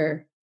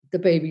where the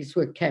babies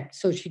were kept.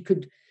 So she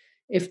could,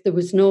 if there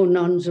was no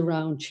nuns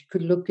around, she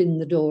could look in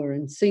the door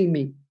and see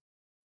me.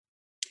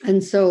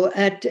 And so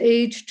at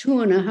age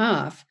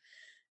 2.5,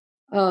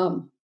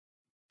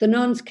 the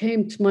nuns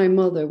came to my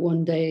mother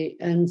one day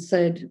and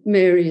said,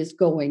 Mary is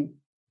going,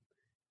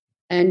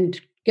 and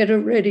get her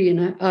ready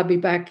and I'll be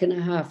back in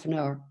a half an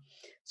hour.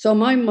 So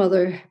my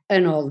mother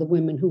and all the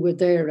women who were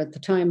there at the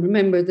time,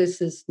 remember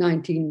this is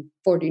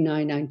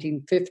 1949,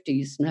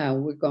 1950s now,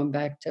 we're going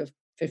back to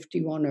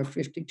 51 or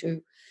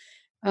 52,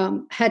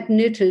 had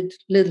knitted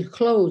little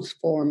clothes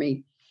for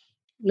me,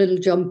 little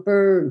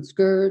jumper and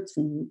skirts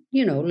and,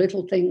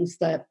 little things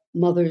that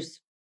mothers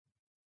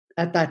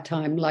at that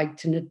time liked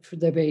to knit for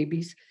their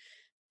babies.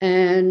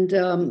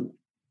 And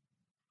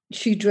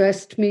she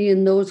dressed me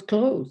in those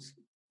clothes.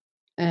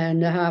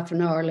 And a half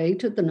an hour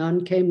later, the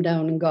nun came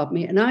down and got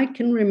me. And I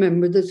can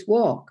remember this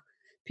walk.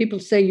 People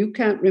say you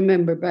can't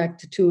remember back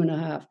to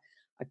 2.5.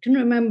 I can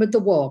remember the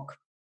walk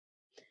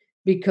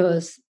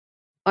because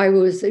I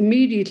was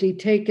immediately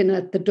taken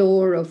at the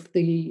door of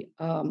the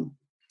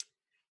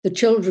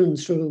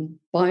children's room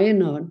by a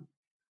nun.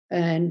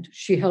 And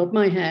she held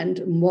my hand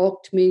and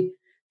walked me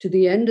to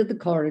the end of the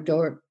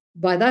corridor.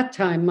 By that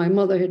time,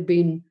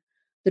 the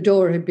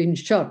door had been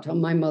shut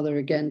on my mother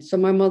again. So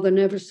my mother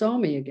never saw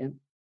me again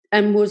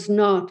and was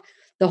not.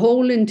 The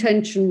whole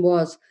intention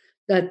was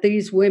that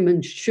these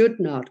women should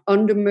not,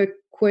 under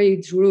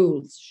McQuaid's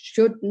rules,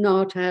 should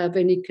not have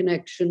any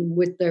connection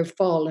with their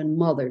fallen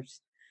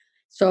mothers.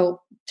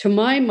 So to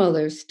my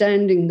mother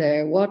standing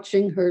there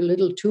watching her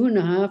little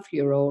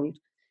 2.5-year-old,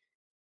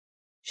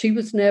 she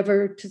was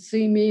never to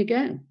see me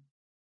again.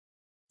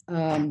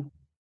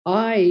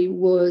 I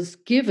was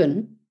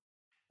given,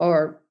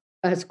 or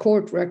as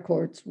court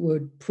records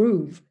would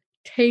prove,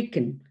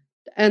 taken.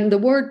 And the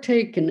word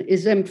taken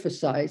is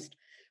emphasized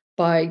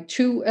by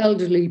 2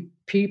 elderly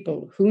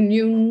people who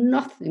knew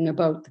nothing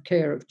about the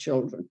care of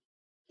children.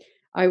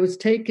 I was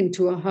taken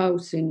to a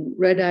house in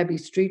Red Abbey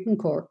Street in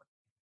Cork.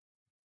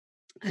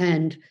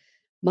 And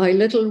my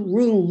little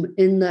room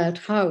in that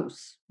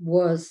house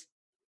was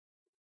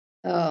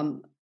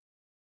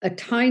a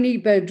tiny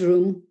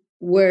bedroom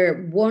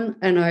where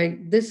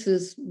this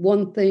is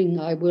one thing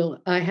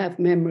I have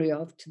memory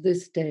of to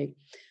this day.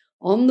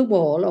 On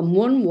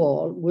one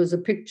wall, was a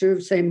picture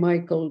of St.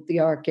 Michael the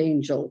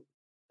Archangel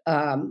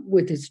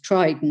with his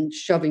trident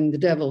shoving the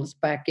devils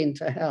back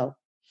into hell,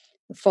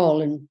 the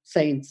fallen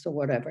saints or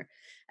whatever.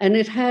 And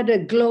it had a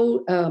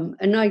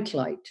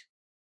nightlight,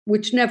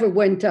 which never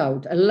went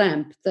out, a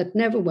lamp that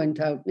never went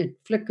out. And it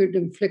flickered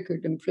and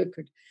flickered and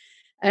flickered.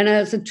 And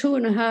as a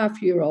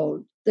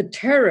 2.5-year-old, the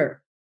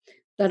terror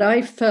that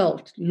I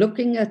felt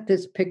looking at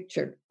this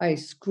picture, I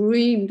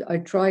screamed, I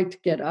tried to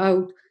get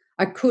out.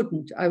 I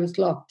couldn't, I was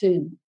locked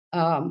in.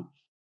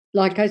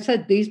 Like I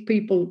said, these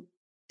people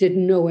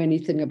didn't know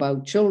anything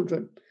about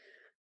children.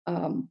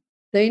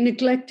 They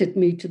neglected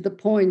me to the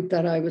point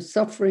that I was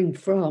suffering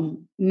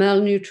from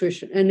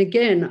malnutrition. And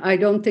again, I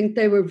don't think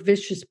they were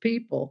vicious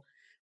people,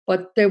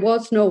 but there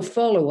was no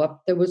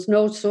follow-up. There was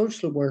no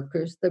social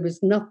workers. There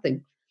was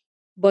nothing.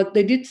 But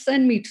they did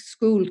send me to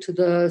school to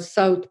the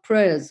South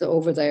Pres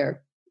over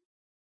there.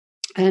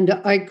 And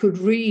I could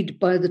read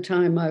by the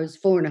time I was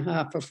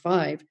 4.5 or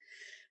 5.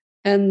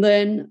 And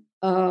then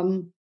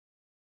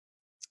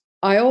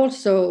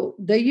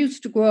they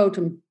used to go out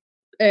and,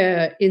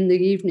 in the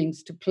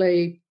evenings to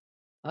play,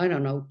 I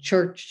don't know,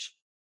 church,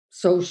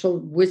 social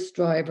whist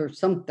drive or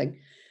something.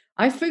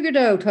 I figured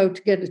out how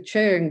to get a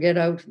chair and get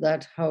out of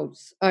that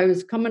house. I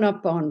was coming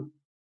up on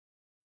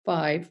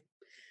 5,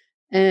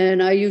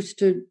 and I used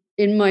to,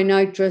 in my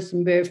nightdress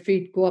and bare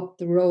feet, go up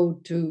the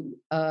road to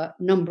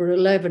number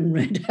 11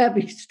 Red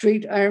Abbey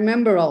Street. I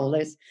remember all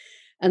this.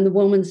 And the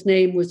woman's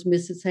name was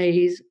Mrs.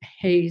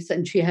 Hayes,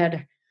 and she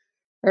had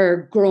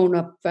her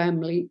grown-up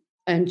family.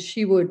 And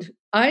she would,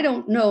 I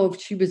don't know if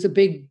she was a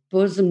big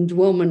bosomed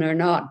woman or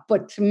not,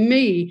 but to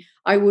me,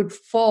 I would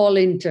fall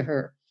into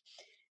her.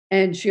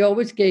 And she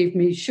always gave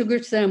me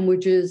sugar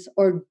sandwiches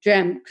or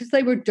jam, because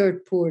they were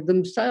dirt poor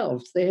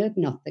themselves. They had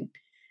nothing.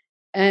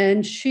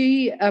 And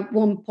she, at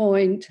one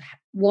point,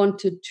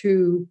 wanted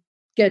to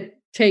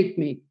take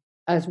me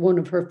as one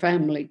of her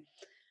family.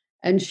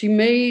 And she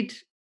made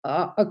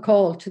a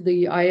call to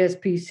the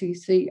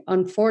ISPCC.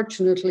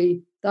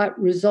 Unfortunately, that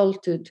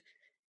resulted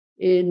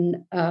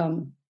in,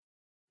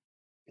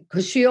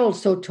 because she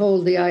also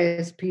told the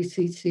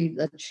ISPCC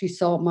that she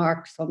saw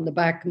marks on the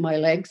back of my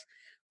legs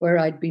where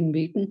I'd been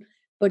beaten.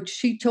 But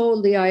she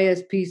told the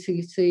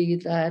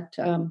ISPCC that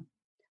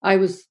I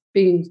was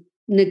being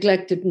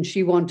neglected and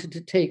she wanted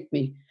to take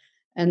me.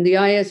 And the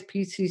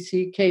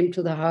ISPCC came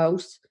to the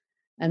house.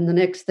 And the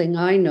next thing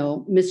I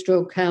know, Mr.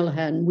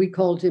 O'Callaghan, we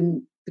called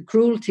him the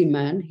cruelty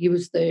man. He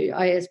was the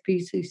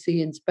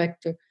ISPCC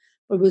inspector,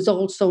 but was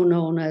also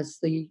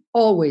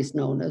always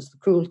known as the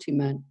cruelty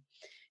man.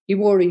 He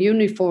wore a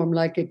uniform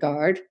like a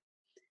guard,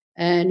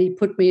 and he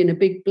put me in a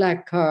big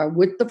black car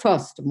with the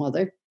foster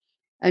mother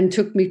and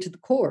took me to the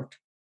court.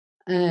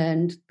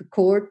 And the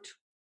court,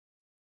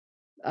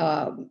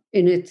 in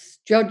its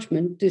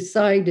judgment,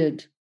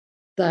 decided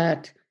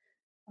that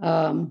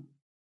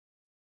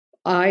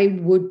I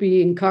would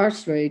be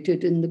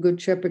incarcerated in the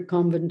Good Shepherd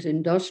Convent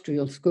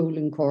Industrial School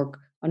in Cork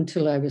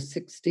until I was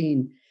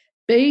 16,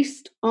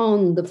 based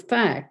on the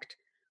fact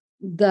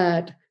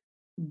that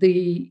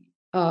the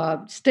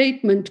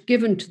statement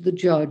given to the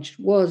judge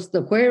was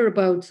the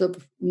whereabouts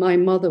of my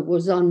mother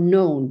was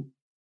unknown,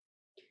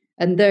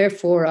 and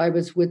therefore I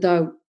was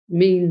without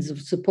means of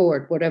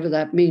support, whatever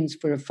that means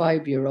for a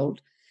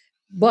 5-year-old.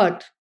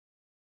 But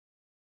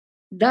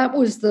that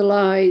was the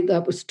lie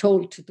that was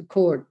told to the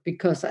court,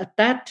 because at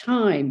that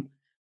time,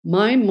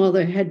 my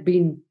mother had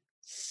been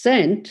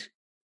sent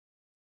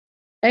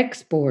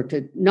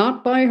exported,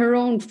 not by her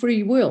own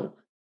free will,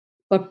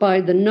 but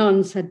by the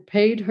nuns had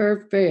paid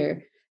her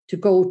fare to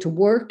go to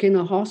work in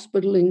a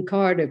hospital in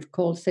Cardiff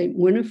called St.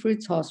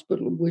 Winifred's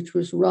Hospital, which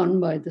was run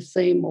by the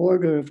same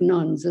order of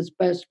nuns as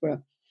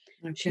Bessborough.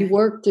 Okay. She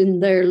worked in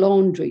their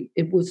laundry.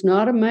 It was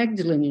not a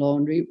Magdalene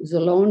laundry. It was a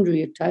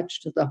laundry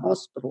attached to the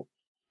hospital.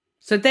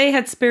 So they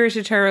had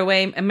spirited her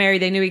away, and Mary,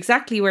 they knew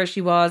exactly where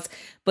she was,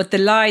 but the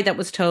lie that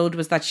was told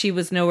was that she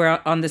was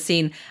nowhere on the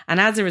scene. And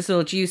as a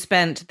result, you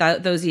spent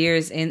those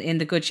years in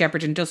the Good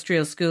Shepherd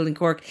Industrial School in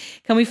Cork.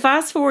 Can we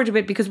fast forward a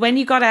bit? Because when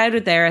you got out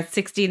of there at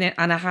 16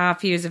 and a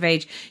half years of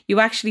age, you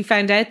actually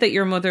found out that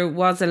your mother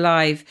was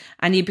alive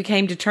and you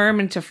became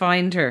determined to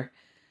find her.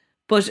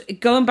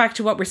 But going back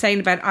to what we're saying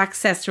about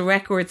access to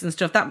records and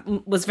stuff,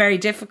 that was very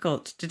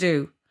difficult to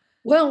do.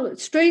 Well,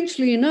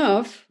 strangely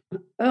enough,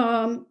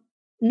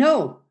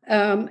 no.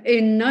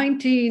 In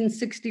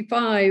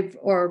 1965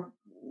 or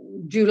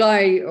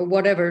July or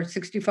whatever,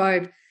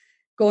 65,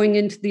 going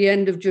into the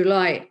end of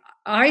July,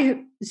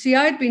 I'd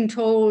been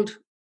told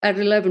at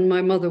 11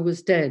 my mother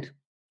was dead.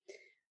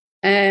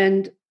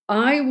 And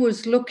I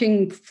was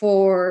looking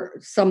for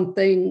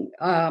something,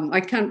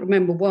 I can't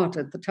remember what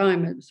at the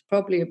time, it was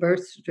probably a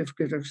birth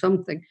certificate or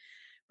something.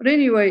 But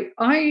anyway,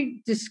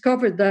 I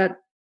discovered that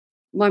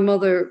my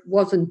mother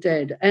wasn't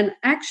dead. And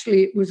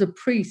actually, it was a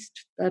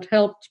priest that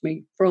helped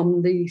me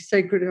from the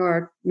Sacred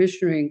Heart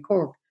Missionary in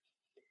Cork.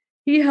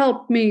 He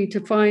helped me to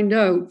find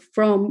out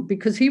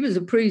because he was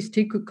a priest,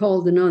 he could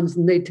call the nuns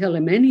and they'd tell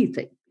him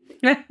anything.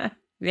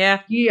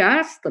 Yeah. He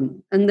asked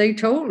them and they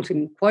told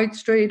him quite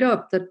straight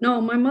up that,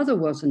 no, my mother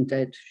wasn't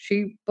dead.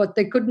 But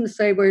they couldn't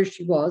say where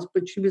she was,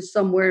 but she was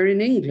somewhere in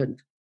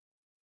England.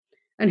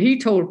 And he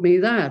told me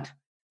that.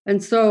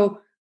 And so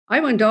I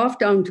went off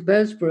down to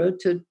Bessborough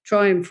to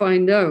try and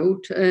find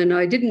out, and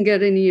I didn't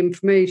get any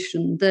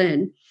information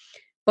then,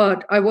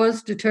 but I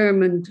was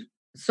determined.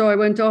 So I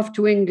went off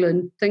to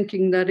England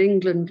thinking that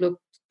England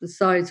looked the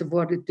size of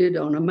what it did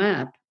on a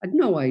map. I had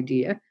no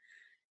idea.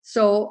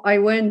 So I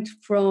went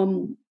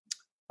from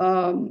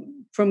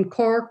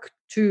Cork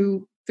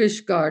to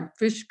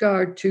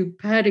Fishguard to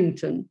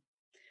Paddington,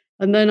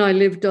 and then I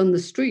lived on the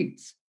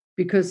streets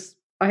because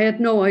I had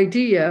no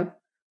idea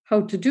how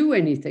to do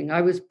anything.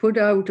 I was put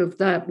out of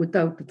that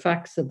without the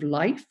facts of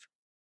life.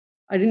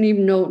 I didn't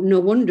even know, no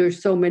wonder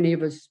so many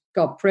of us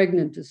got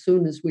pregnant as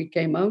soon as we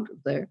came out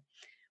of there.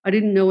 I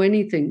didn't know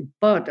anything,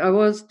 but I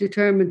was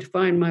determined to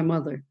find my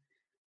mother.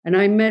 And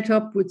I met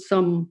up with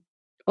some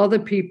other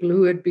people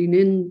who had been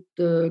in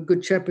the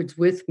Good Shepherds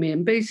with me.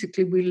 And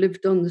basically we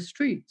lived on the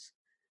streets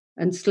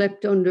and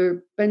slept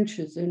under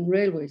benches in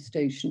railway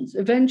stations.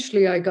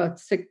 Eventually I got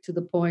sick to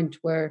the point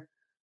where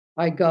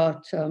I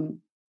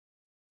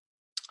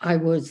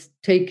was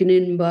taken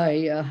in by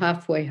a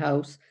halfway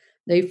house.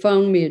 They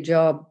found me a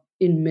job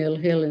in Mill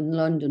Hill in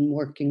London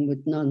working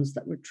with nuns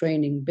that were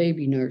training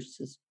baby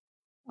nurses.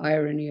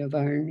 Irony of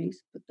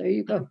ironies, but there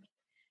you go.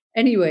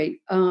 Anyway,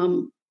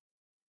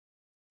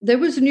 there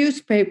was a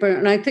newspaper,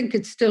 and I think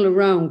it's still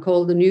around,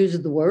 called The News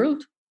of the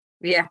World.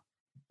 Yeah.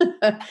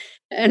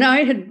 And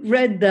I had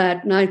read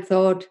that and I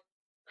thought,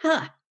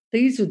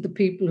 these are the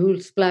people who'll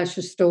splash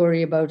a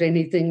story about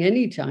anything,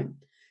 anytime.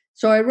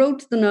 So I wrote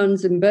to the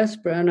nuns in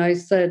Bessborough and I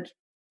said,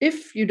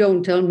 if you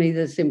don't tell me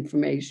this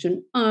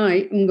information,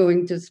 I am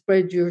going to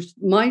spread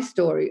my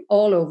story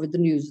all over the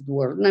News of the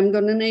World and I'm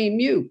going to name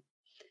you.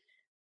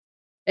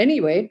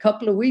 Anyway, a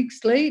couple of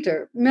weeks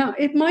later, now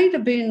it might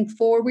have been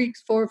 4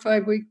 or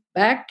 5 weeks,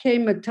 back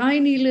came a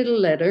tiny little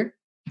letter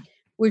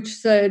which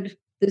said,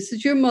 this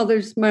is your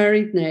mother's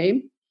married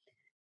name.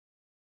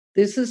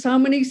 This is how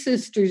many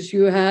sisters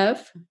you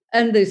have.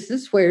 And this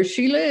is where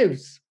she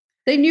lives.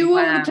 They knew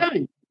all the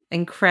time.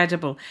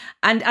 Incredible.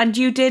 And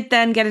you did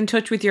then get in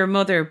touch with your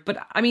mother.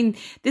 But I mean,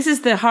 this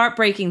is the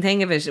heartbreaking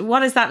thing of it.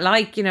 What is that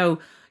like? You know,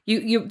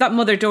 you that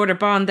mother-daughter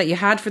bond that you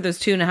had for those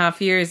 2.5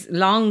 years,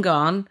 long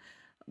gone.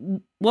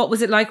 What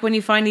was it like when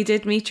you finally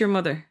did meet your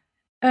mother?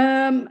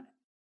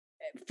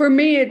 For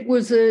me, it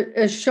was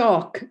a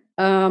shock.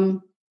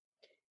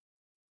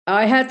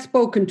 I had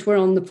spoken to her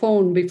on the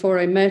phone before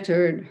I met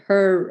her, and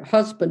her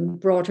husband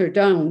brought her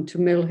down to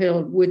Mill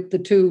Hill with the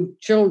 2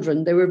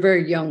 children. They were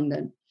very young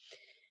then.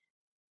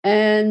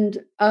 And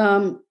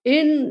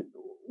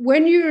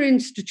when you're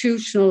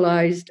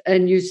institutionalized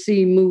and you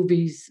see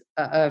movies,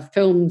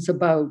 films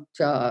about,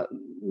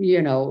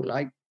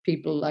 like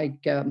people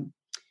like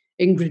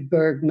Ingrid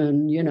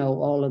Bergman,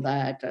 all of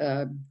that,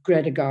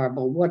 Greta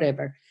Garbo,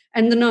 whatever.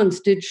 And the nuns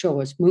did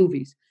show us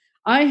movies.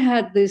 I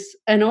had this,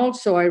 and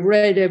also I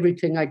read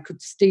everything I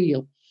could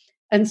steal.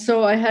 And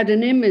so I had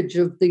an image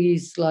of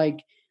these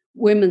like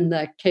women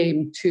that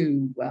came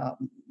to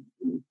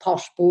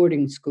posh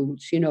boarding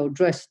schools,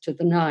 dressed to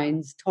the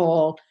nines,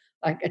 tall,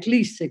 like at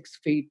least 6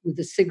 feet, with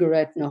a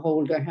cigarette and a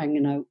holder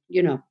hanging out,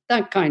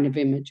 that kind of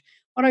image.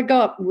 What I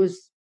got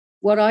was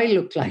what I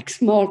looked like,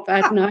 small,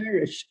 fat, and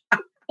Irish.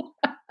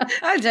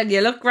 I tell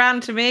you, look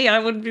grand to me. I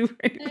wouldn't be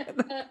worried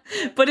about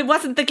that. But it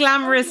wasn't the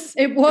glamorous.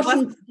 It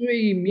wasn't the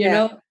dream, you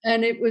know,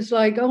 and it was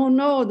like, oh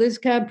no, this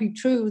can't be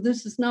true.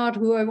 This is not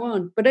who I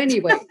want. But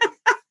anyway,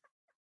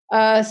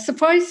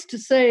 suffice to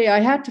say, I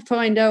had to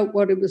find out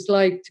what it was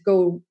like to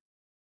go,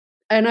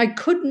 and I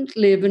couldn't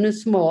live in a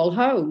small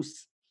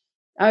house.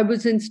 I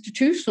was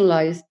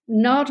institutionalized,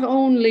 not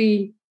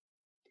only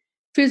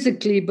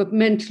physically, but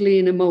mentally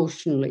and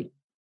emotionally.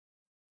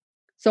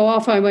 So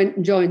off I went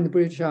and joined the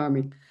British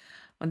Army.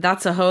 And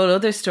that's a whole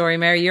other story,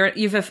 Mary.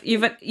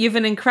 You've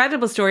an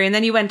incredible story, and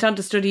then you went on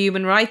to study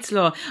human rights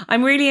law.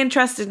 I'm really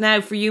interested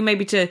now for you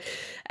maybe to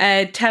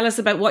tell us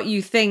about what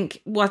you think,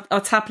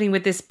 what's happening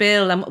with this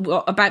bill, and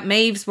about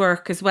Maeve's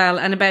work as well,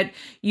 and about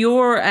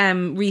your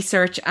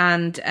research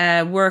and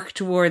work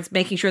towards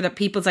making sure that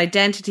people's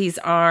identities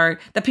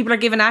that people are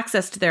given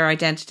access to their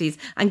identities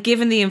and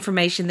given the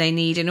information they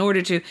need in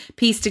order to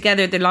piece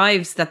together the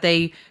lives that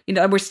they,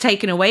 were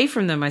taken away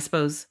from them, I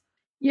suppose.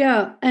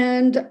 Yeah,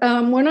 and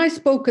when I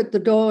spoke at the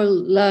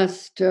Dáil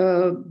last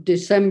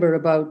December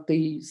about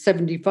the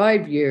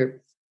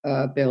 75-year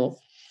bill,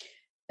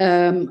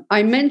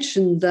 I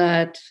mentioned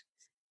that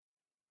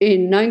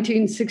in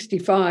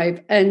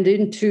 1965 and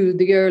into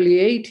the early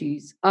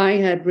 80s, I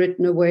had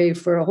written away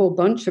for a whole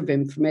bunch of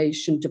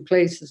information to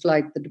places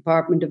like the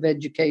Department of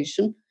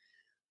Education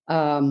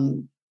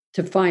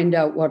to find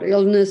out what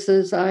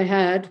illnesses I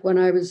had when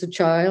I was a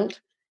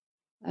child.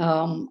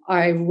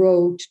 I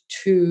wrote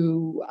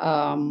to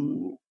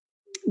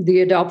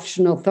the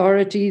Adoption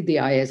Authority, the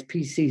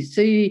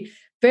ISPCC,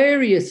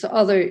 various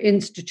other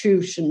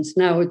institutions.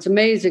 Now, it's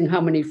amazing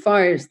how many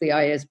fires the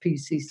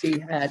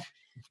ISPCC had.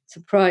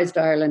 Surprised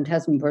Ireland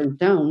hasn't burnt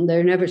down.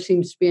 There never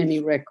seems to be any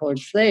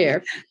records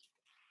there.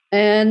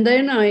 And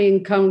then I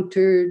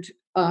encountered,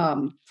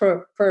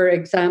 for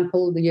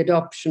example, the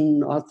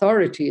Adoption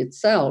Authority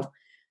itself.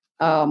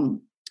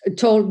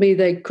 Told me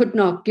they could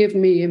not give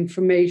me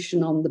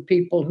information on the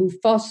people who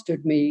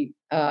fostered me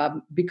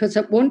because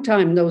at one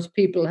time those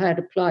people had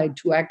applied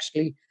to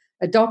actually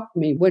adopt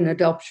me when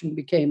adoption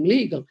became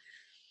legal.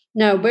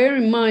 Now, bear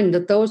in mind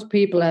that those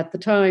people at the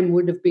time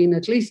would have been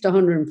at least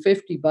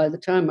 150 by the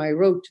time I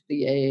wrote to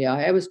the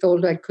AAI. I was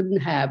told I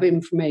couldn't have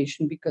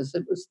information because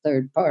it was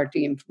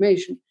third-party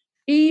information,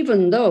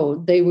 even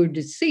though they were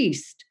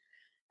deceased,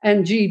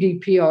 and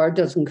GDPR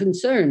doesn't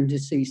concern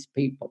deceased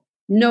people.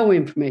 No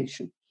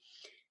information.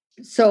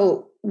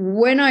 So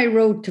when I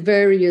wrote to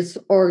various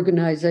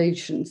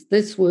organizations,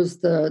 this was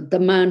the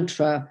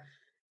mantra,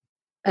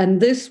 and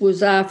this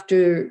was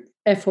after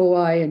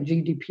FOI and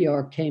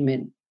GDPR came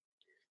in.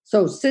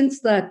 So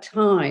since that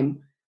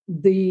time,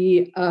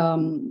 the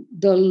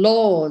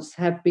laws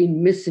have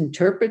been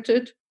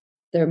misinterpreted,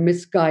 they're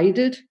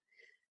misguided,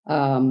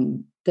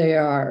 they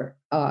are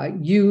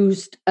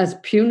used as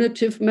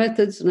punitive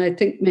methods. And I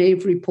think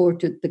Maeve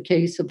reported the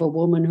case of a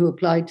woman who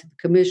applied to the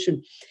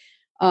Commission.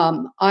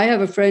 I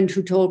have a friend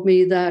who told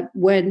me that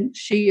when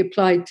she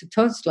applied to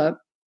TUSLA,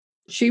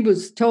 she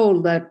was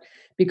told that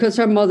because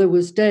her mother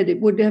was dead, it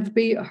would have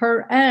been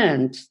her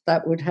aunt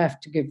that would have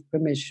to give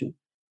permission.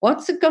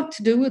 What's it got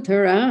to do with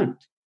her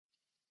aunt?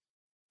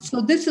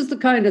 So this is the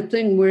kind of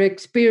thing we're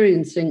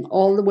experiencing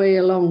all the way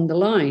along the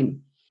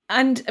line.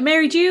 And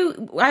Mary,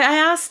 I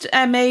asked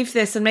Maeve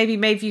this, and maybe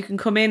Maeve, you can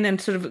come in and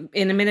sort of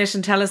in a minute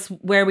and tell us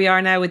where we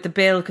are now with the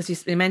bill, because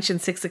you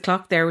mentioned 6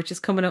 o'clock there, which is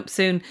coming up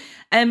soon.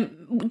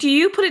 Do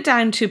you put it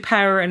down to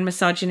power and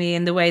misogyny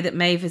in the way that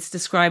Maeve has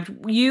described?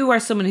 You are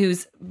someone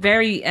who's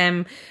very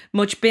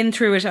much been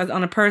through it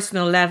on a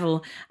personal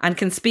level and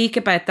can speak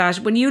about that.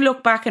 When you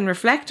look back and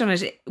reflect on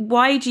it,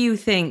 why do you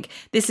think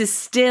this is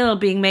still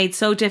being made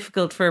so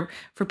difficult for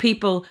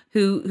people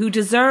who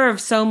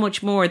deserve so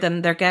much more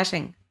than they're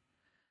getting?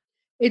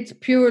 It's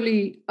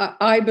purely,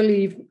 I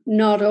believe,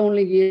 not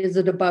only is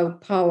it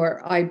about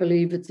power, I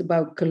believe it's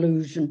about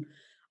collusion.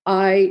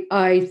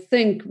 I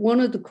think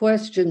one of the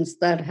questions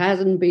that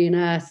hasn't been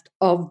asked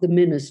of the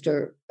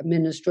minister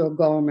of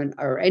government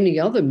or any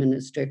other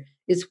minister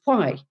is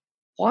why?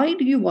 Why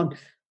do you want,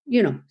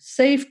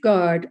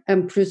 safeguard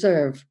and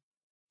preserve?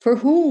 For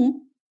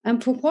whom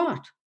and for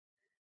what?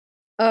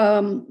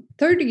 30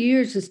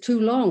 years is too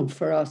long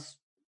for us.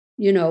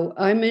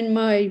 I'm in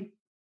my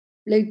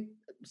late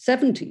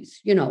 70s,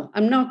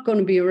 I'm not going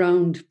to be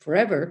around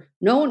forever.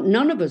 No,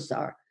 none of us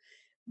are.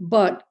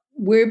 But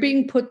we're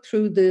being put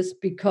through this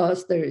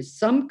because there is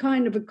some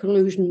kind of a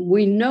collusion.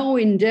 We know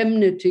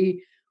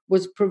indemnity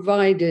was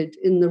provided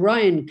in the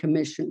Ryan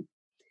Commission.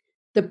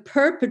 The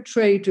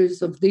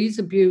perpetrators of these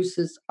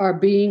abuses are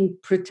being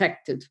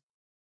protected.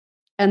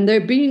 And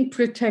they're being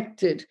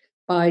protected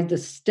by the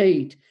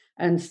state.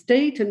 And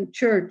state and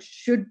church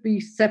should be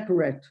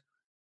separate.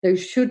 There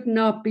should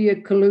not be a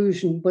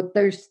collusion, but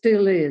there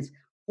still is.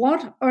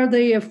 What are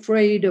they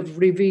afraid of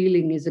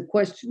revealing is a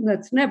question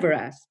that's never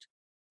asked.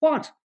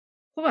 What?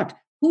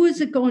 Who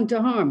is it going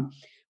to harm?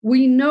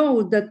 We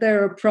know that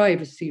there are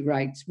privacy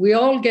rights. We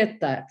all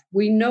get that.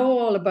 We know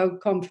all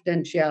about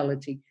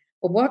confidentiality.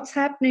 But what's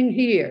happening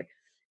here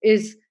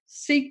is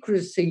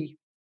secrecy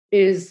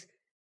is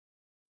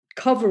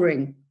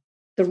covering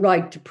the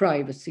right to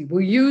privacy.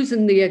 We're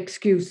using the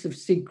excuse of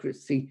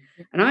secrecy.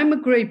 And I'm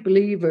a great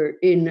believer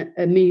in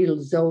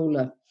Emile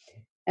Zola.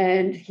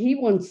 And he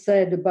once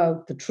said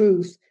about the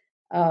truth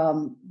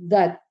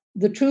that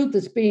the truth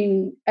is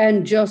being,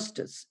 and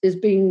justice is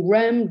being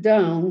rammed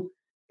down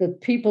the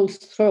people's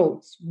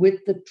throats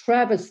with the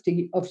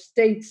travesty of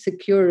state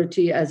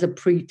security as a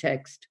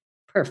pretext.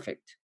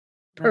 Perfect.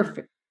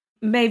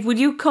 Maeve, would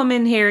you come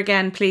in here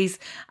again, please?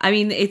 I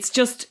mean,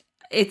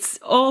 it's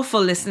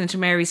awful listening to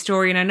Mary's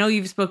story, and I know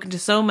you've spoken to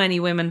so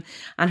many women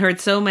and heard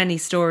so many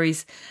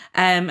stories.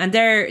 And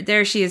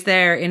there she is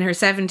there in her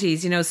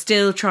 70s, you know,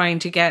 still trying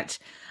to get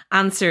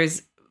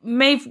answers.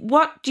 Maeve,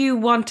 what do you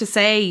want to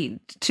say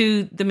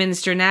to the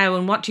minister now,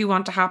 and what do you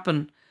want to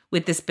happen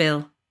with this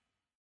bill?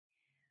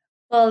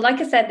 Well, like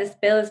I said, this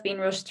bill has been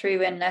rushed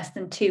through in less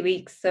than 2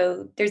 weeks.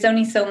 So there's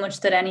only so much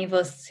that any of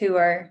us who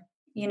are,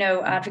 you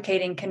know,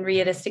 advocating can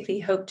realistically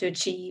hope to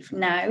achieve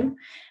now.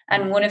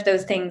 And one of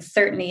those things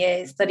certainly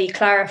is that he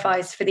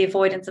clarifies, for the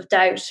avoidance of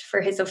doubt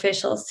for his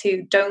officials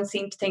who don't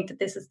seem to think that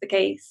this is the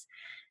case,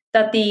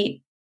 that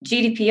the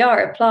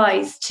GDPR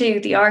applies to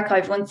the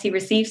archive once he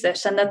receives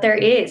it, and that there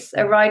is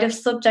a right of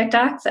subject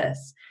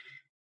access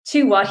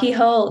to what he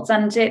holds,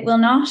 and it will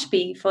not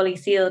be fully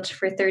sealed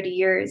for 30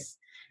 years.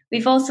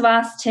 We've also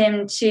asked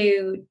him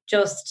to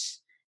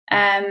just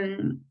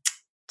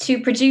to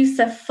produce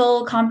a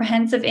full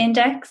comprehensive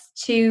index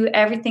to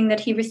everything that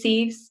he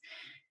receives,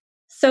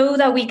 so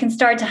that we can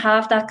start to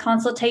have that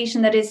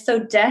consultation that is so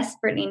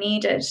desperately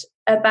needed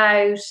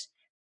about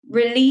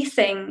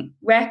releasing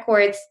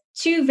records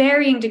to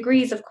varying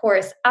degrees, of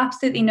course.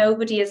 Absolutely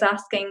nobody is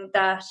asking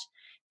that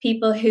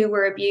people who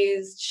were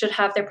abused should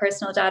have their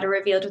personal data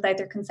revealed without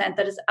their consent.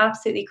 That is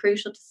absolutely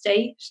crucial to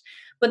state.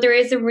 But there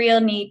is a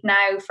real need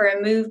now for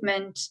a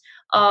movement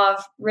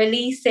of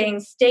releasing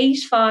state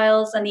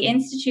files and the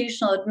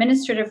institutional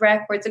administrative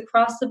records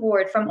across the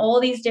board from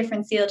all these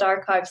different sealed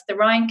archives. The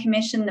Ryan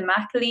Commission, the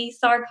McAleese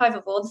archive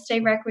of all the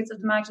state records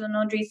of the Magdalen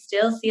Laundry,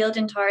 still sealed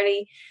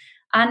entirely.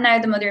 And now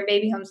the Mother and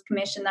Baby Homes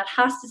Commission. That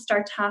has to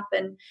start to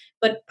happen.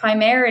 But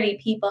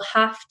primarily, people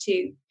have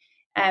to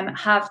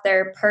have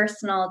their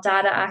personal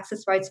data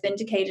access rights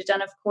vindicated.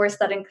 And of course,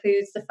 that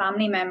includes the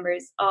family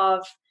members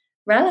of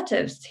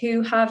relatives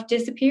who have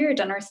disappeared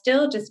and are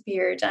still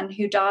disappeared and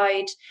who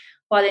died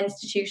while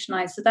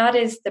institutionalized. So that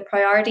is the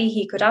priority.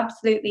 He could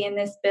absolutely, in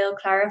this bill,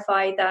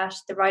 clarify that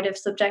the right of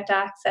subject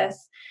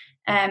access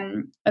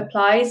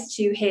applies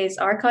to his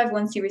archive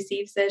once he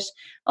receives it.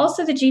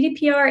 Also, the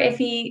GDPR, if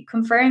he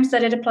confirms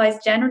that it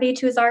applies generally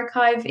to his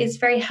archive, is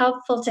very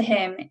helpful to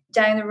him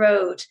down the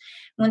road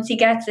once he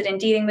gets it, in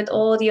dealing with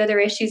all the other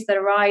issues that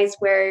arise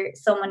where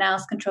someone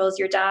else controls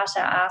your data,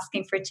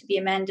 asking for it to be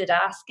amended,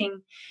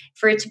 asking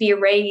for it to be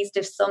erased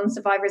if some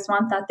survivors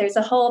want that. There's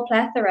a whole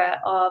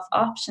plethora of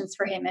options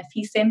for him if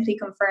he simply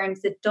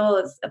confirms it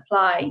does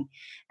apply.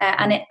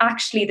 And it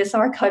actually, this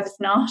archive is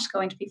not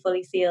going to be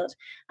fully sealed.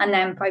 And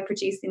then by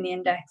producing the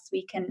index,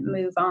 we can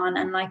move on.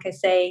 And like I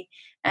say,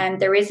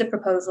 there is a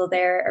proposal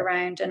there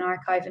around an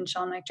archive in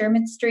Sean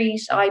McDermott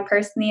Street. I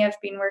personally have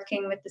been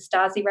working with the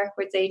Stasi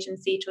Records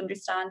Agency to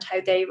understand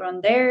how they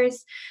run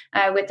theirs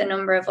with a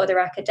number of other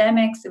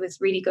academics. It was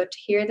really good to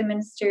hear the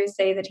minister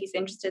say that he's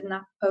interested in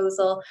that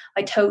proposal.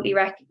 I totally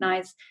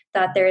recognise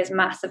that there is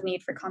massive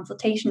need for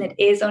consultation. It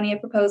is only a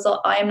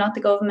proposal. I am not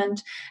the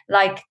government.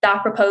 Like,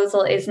 that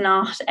proposal is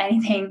not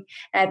anything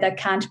that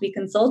can't be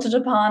consulted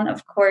upon,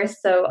 of course.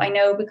 So I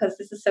know, because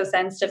this is so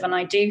sensitive, and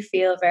I do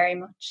feel very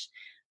much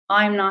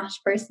I'm not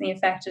personally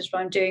affected, but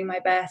I'm doing my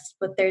best.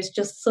 But there's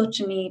just such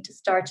a need to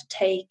start to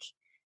take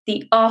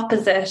the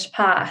opposite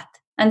path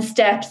and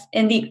steps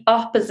in the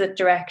opposite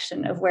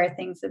direction of where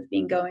things have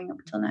been going up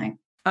until now.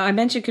 I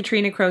mentioned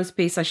Katrina Crow's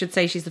piece. I should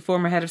say she's the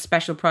former head of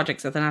special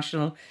projects at the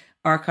National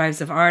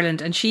Archives of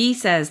Ireland. And she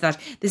says that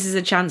this is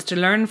a chance to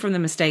learn from the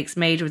mistakes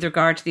made with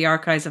regard to the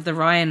archives of the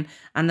Ryan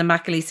and the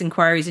McAleese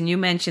inquiries. And you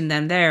mentioned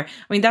them there.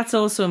 I mean, that's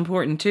also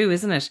important too,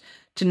 isn't it?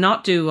 To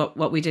not do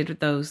what we did with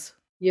those.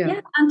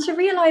 Yeah, and to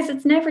realise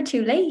it's never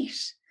too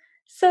late.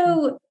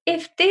 So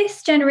if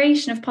this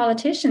generation of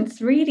politicians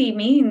really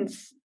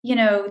means, you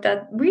know,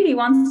 that really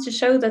wants to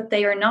show that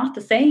they are not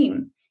the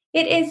same,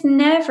 it is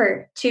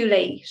never too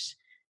late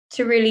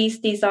to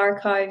release these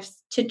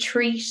archives, to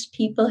treat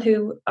people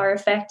who are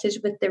affected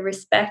with the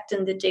respect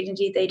and the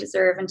dignity they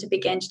deserve, and to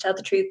begin to tell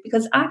the truth.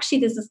 Because actually,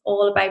 this is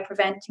all about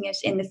preventing it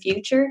in the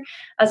future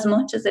as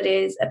much as it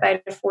is about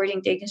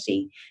affording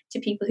dignity to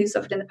people who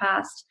suffered in the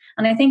past.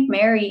 And I think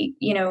Mary,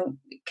 you know,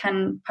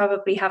 can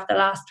probably have the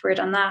last word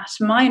on that.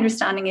 My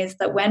understanding is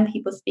that when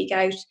people speak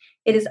out,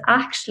 it is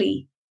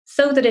actually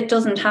so that it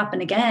doesn't happen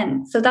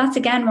again. So that's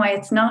again why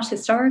it's not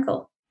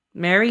historical.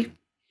 Mary?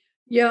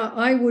 Yeah,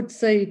 I would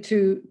say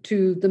to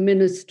the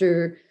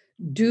minister,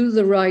 do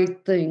the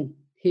right thing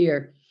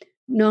here.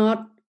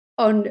 Not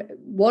on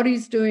what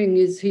he's doing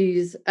is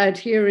he's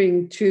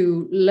adhering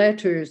to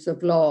letters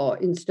of law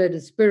instead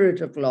of spirit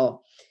of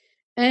law.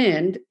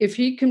 And if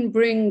he can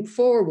bring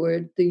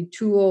forward the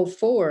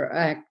 204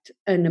 Act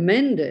and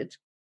amend it,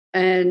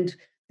 and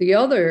the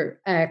other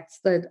acts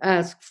that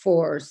ask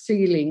for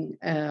sealing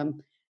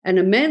and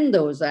amend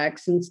those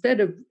acts instead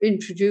of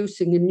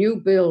introducing a new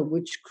bill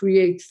which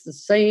creates the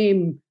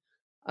same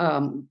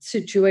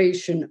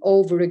situation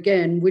over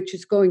again, which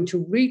is going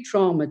to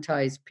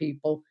re-traumatize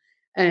people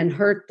and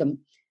hurt them.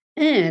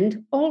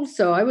 And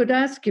also, I would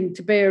ask him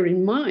to bear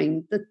in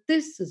mind that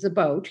this is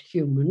about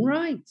human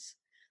rights.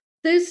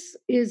 This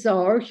is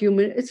our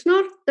human,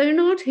 they're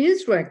not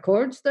his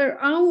records,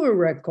 they're our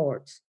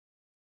records.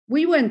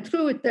 We went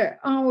through it, they're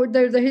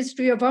the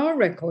history of our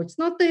records,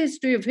 not the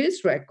history of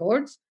his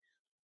records.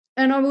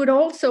 And I would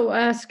also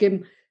ask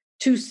him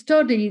to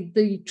study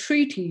the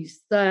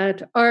treaties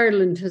that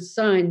Ireland has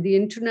signed, the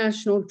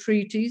international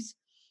treaties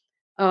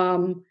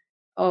on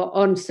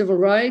civil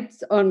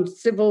rights, on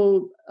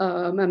civil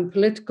and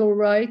political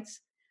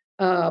rights,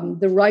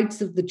 the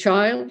rights of the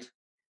child.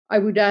 I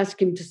would ask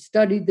him to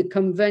study the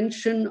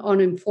Convention on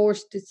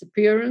Enforced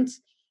Disappearance.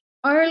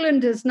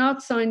 Ireland has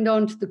not signed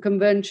on to the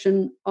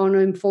Convention on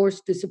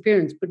Enforced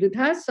Disappearance, but it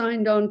has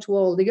signed on to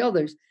all the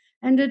others.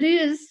 And it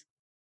is,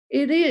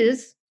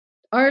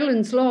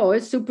 Ireland's law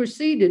is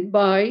superseded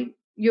by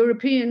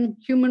European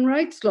human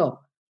rights law,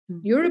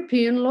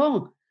 European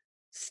law.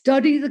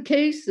 Study the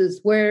cases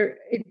where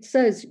it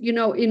says,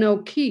 in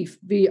O'Keefe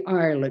v.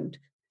 Ireland,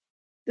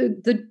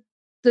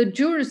 the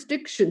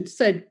jurisdiction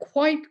said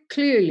quite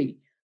clearly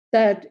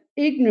that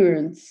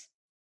ignorance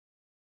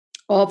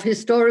of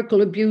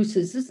historical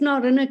abuses is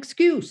not an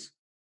excuse.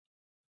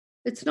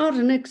 It's not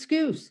an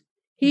excuse.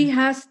 He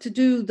has to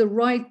do the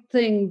right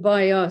thing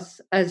by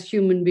us as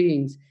human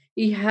beings.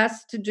 He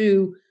has to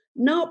do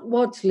not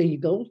what's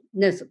legal.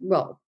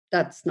 Well,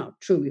 that's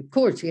not true. Of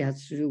course, he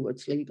has to do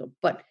what's legal.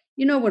 But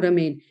you know what I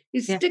mean?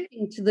 He's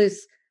sticking to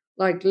this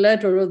like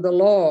letter of the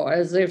law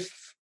as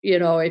if,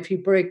 if he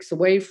breaks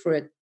away for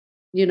it,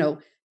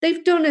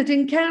 they've done it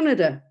in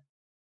Canada.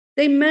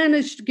 They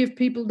managed to give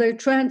people their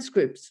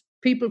transcripts,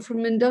 people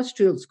from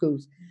industrial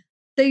schools.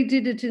 They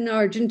did it in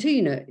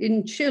Argentina,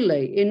 in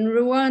Chile, in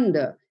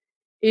Rwanda,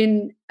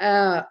 in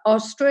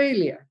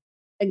Australia.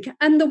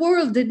 And the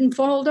world didn't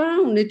fall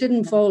down. It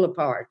didn't fall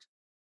apart.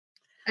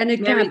 And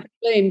it can't be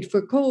blamed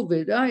for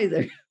COVID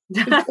either.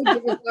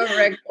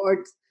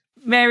 Records.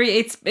 Mary,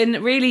 it's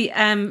been really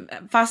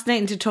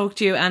fascinating to talk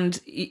to you,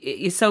 and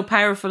you're so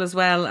powerful as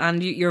well,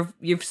 and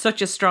you've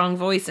such a strong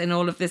voice in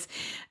all of this.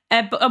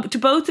 To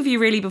both of you,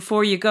 really,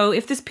 before you go,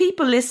 if there's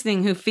people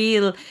listening who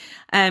feel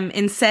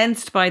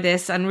incensed by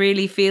this and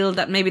really feel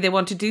that maybe they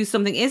want to do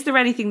something, is there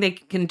anything they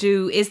can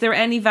do? Is there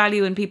any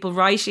value in people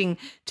writing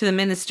to the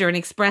minister and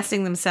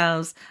expressing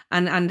themselves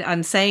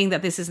and saying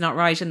that this is not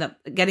right and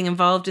that getting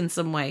involved in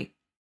some way?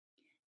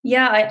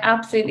 Yeah, I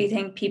absolutely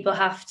think people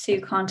have to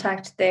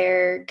contact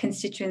their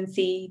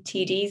constituency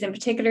TDs in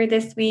particular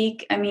this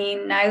week. I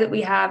mean, now that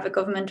we have a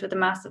government with a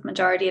massive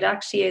majority, it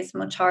actually is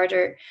much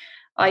harder,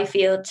 I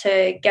feel,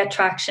 to get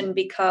traction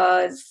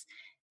because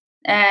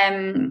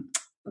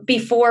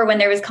before, when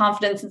there was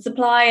confidence in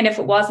supply, and if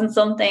it wasn't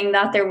something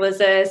that there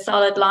was a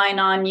solid line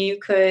on, you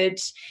could,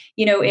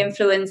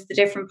 influence the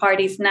different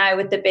parties. Now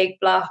with the big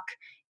bloc,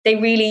 they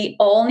really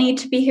all need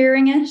to be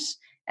hearing it.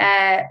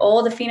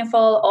 All the Fianna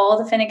Fáil, all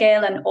the Fine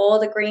Gael and all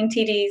the Green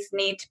TDs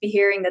need to be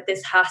hearing that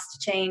this has to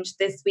change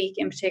this week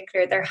in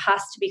particular. There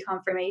has to be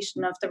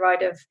confirmation of the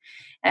right of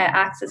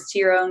access to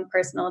your own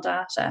personal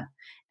data.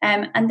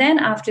 And then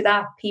after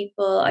that,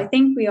 I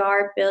think we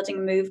are building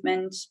a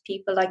movement,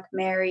 people like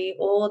Mary,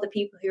 all the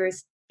people who are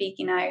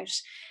speaking out.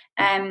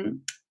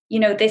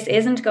 This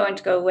isn't going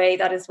to go away.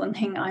 That is one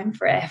thing I'm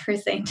forever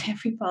saying to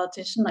every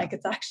politician,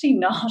 it's actually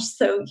not.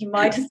 So you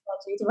might as well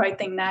do the right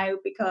thing now,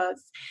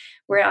 because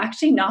we're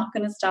actually not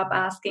going to stop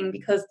asking,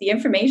 because the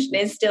information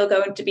is still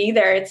going to be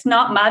there. It's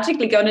not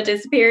magically going to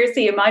disappear. So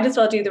you might as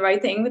well do the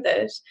right thing with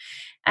it.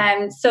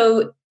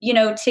 So,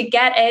 to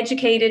get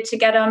educated, to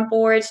get on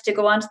board, to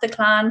go onto the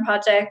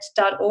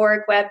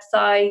clanproject.org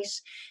website,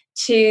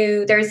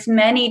 there's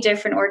many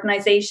different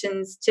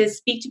organizations, to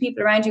speak to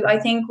people around you. I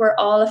think we're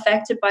all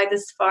affected by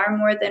this far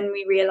more than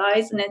we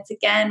realize. And it's,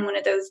 again, one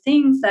of those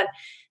things that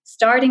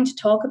starting to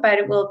talk about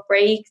it will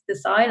break the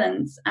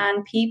silence,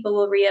 and people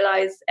will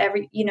realize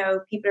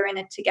people are in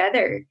it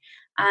together.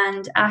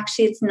 And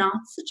actually, it's not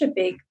such a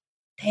big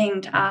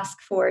thing to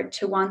ask for,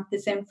 to want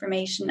this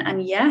information.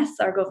 And yes,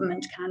 our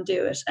government can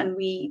do it, and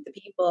we, the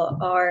people,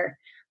 are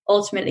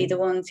ultimately the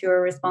ones who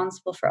are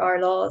responsible for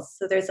our laws.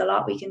 So there's a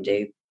lot we can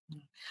do.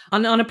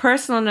 On a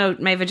personal note,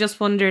 Maeve, I just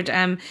wondered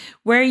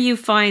where you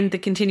find the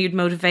continued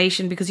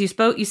motivation, because you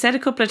said a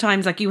couple of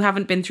times you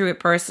haven't been through it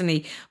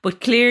personally,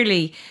 but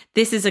clearly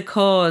this is a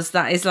cause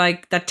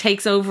that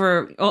takes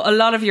over a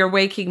lot of your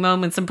waking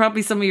moments and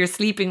probably some of your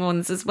sleeping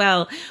ones as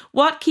well.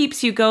 What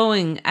keeps you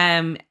going?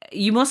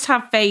 You must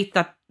have faith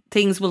that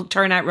things will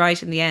turn out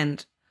right in the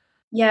end.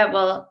 Yeah,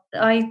 well,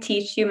 I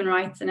teach human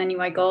rights in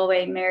NUI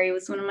Galway. Mary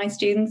was one of my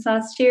students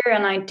last year,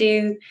 and I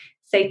do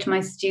say to my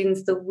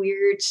students, the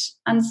weird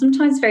and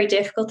sometimes very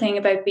difficult thing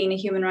about being a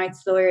human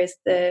rights lawyer is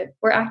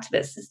we're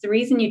activists. It's the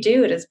reason you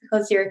do it is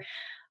because you're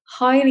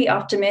highly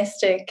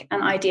optimistic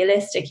and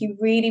idealistic. You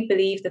really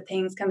believe that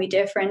things can be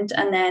different.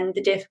 And then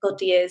the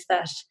difficulty is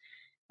that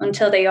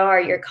until they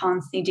are, you're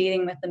constantly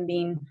dealing with them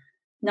being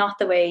not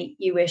the way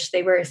you wish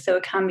they were. So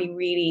it can be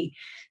really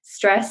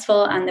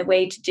stressful. And the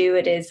way to do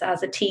it is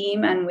as a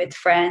team and with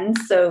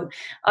friends. So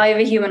I have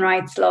a human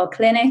rights law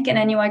clinic in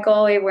NUI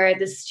Galway where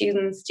the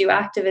students do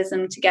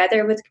activism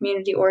together with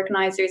community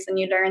organisers, and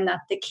you learn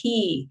that the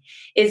key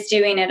is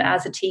doing it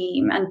as a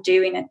team and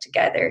doing it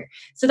together.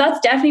 So that's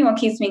definitely what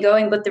keeps me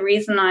going. But the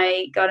reason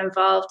I got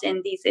involved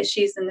in these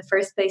issues in the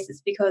first place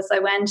is because I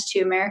went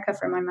to America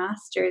for my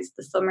master's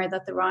the summer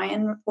that the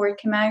Ryan report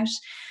came out.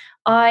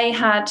 I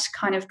had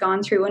kind of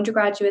gone through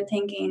undergraduate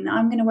thinking,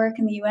 I'm going to work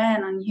in the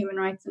UN on human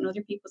rights in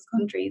other people's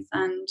countries.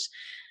 And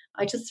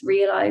I just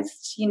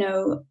realised,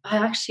 I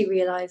actually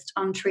realised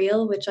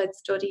Montreal, which I'd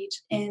studied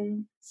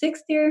in 6th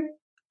year,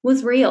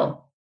 was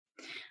real.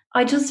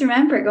 I just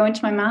remember going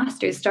to my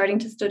master's, starting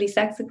to study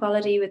sex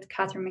equality with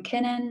Catherine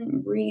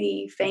McKinnon,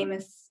 really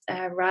famous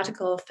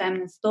radical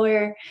feminist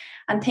lawyer,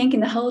 and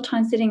thinking the whole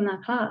time sitting in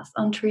that class,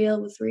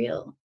 Montreal was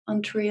real.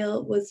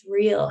 Montreal was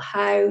real.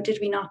 How did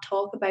we not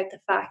talk about the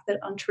fact that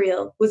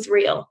Montreal was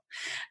real?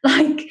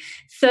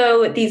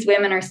 So these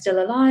women are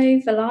still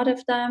alive, a lot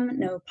of them,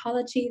 no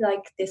apology,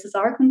 this is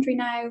our country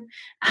now,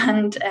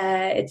 and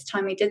it's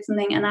time we did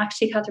something. And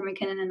actually, Catherine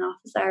McKinnon in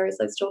office hours,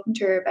 I was talking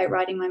to her about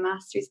writing my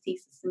master's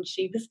thesis, and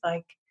she was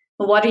like,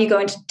 well, what are you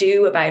going to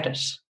do about it?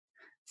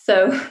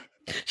 So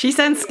she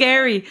sounds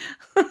scary.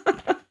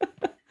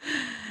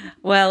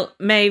 Well,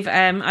 Maeve,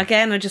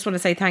 again, I just want to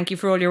say thank you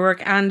for all your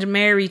work. And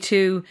Mary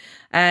too,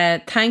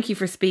 thank you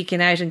for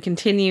speaking out and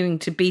continuing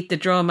to beat the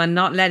drum and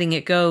not letting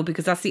it go,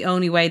 because that's the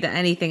only way that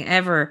anything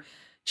ever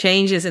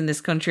changes in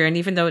this country. And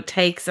even though it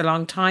takes a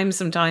long time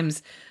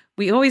sometimes,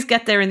 we always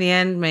get there in the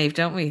end, Maeve,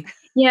 don't we?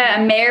 Yeah,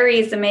 and Mary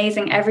is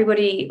amazing.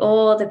 Everybody,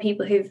 all the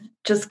people who've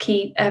just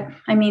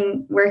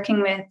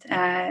working with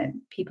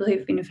people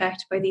who've been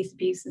affected by these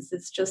abuses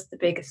is just the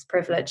biggest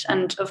privilege.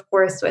 And of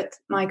course, with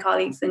my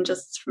colleagues in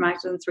Justice from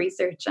Accidents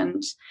Research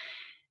and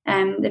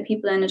the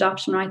people in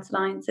Adoption Rights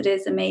Alliance, it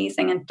is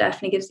amazing and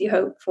definitely gives you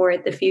hope for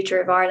the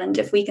future of Ireland.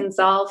 If we can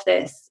solve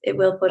this, it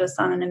will put us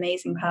on an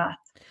amazing path.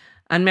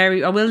 And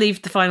Mary, I will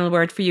leave the final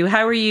word for you.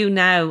 How are you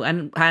now?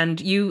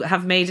 And you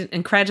have made an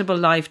incredible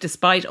life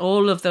despite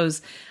all of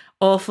those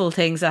awful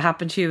things that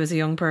happened to you as a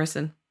young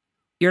person.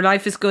 Your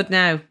life is good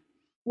now.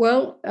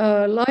 Well,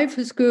 life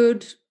is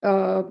good,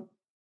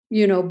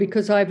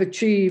 because I've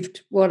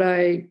achieved what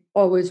I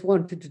always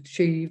wanted to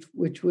achieve,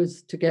 which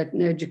was to get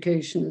an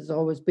education has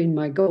always been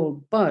my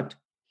goal. But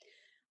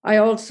I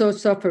also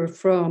suffer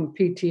from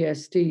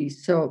PTSD.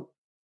 So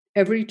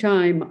every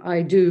time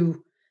I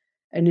do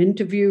an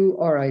interview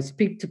or I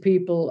speak to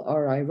people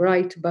or I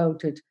write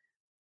about it,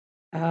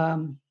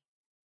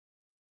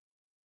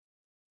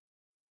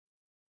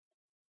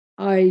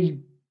 I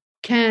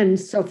can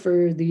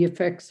suffer the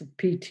effects of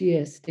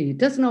PTSD. It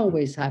doesn't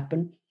always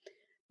happen,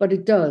 but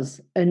it does.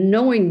 And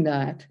knowing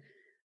that,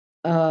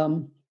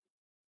 I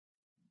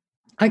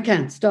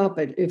can't stop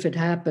it if it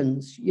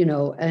happens,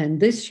 And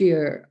this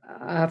year,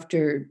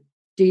 after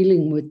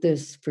dealing with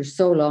this for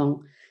so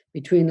long,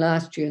 between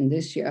last year and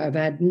this year, I've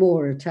had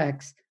more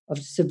attacks of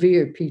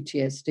severe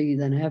PTSD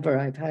than ever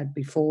I've had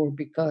before,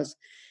 because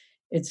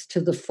it's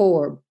to the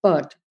fore.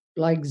 But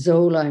like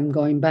Zola, I'm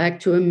going back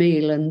to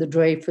Emile and the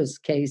Dreyfus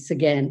case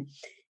again.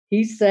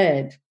 He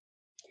said,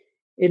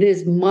 "It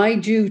is my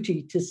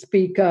duty to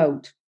speak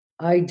out.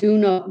 I do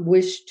not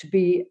wish to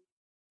be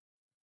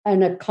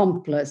an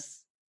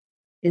accomplice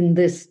in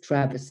this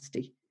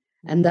travesty."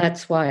 And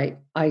that's why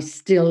I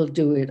still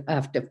do it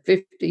after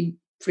 50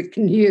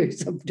 freaking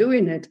years of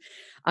doing it.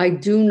 I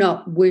do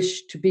not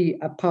wish to be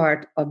a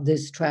part of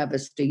this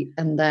travesty,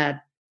 and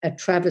that a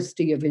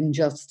travesty of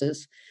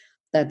injustice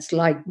that's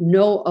like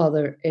no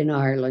other in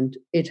Ireland.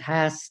 It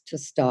has to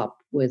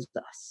stop with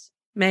us.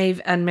 Maeve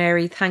and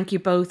Mary, thank you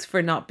both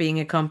for not being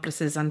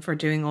accomplices and for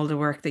doing all the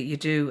work that you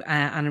do,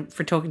 and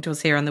for talking to us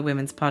here on the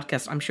Women's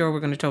Podcast. I'm sure we're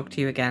going to talk to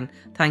you again.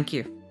 Thank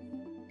you.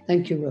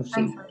 Thank you, Rosie.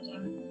 Thanks, Rosie.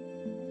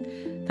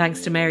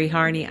 Thanks to Mary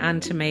Harney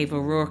and to Maeve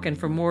O'Rourke. And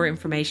for more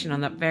information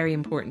on that very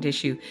important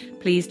issue,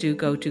 please do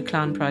go to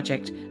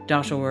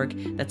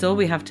clonproject.org. That's all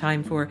we have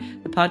time for.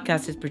 The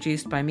podcast is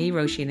produced by me,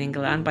 Roisin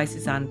Ingle, and by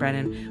Suzanne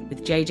Brennan,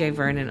 with JJ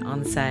Vernon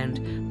on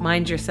sound.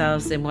 Mind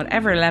yourselves in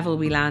whatever level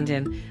we land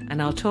in,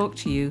 and I'll talk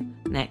to you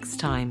next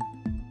time.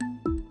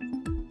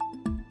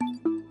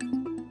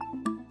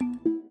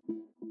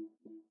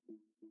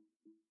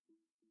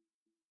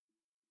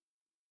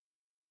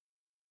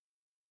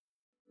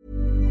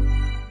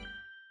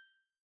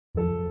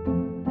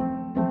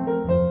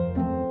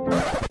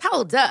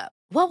 Hold up.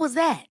 What was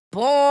that?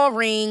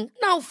 Boring.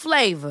 No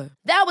flavor.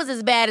 That was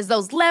as bad as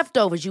those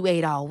leftovers you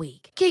ate all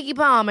week. Keke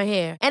Palmer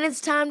here, and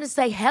it's time to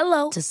say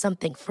hello to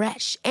something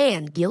fresh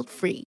and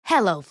guilt-free.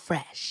 Hello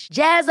Fresh.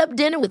 Jazz up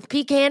dinner with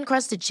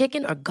pecan-crusted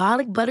chicken or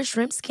garlic butter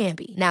shrimp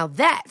scampi. Now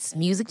that's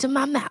music to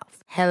my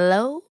mouth.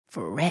 Hello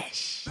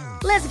Fresh.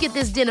 Let's get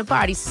this dinner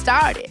party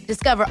started.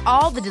 Discover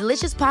all the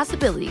delicious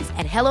possibilities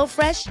at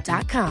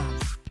HelloFresh.com.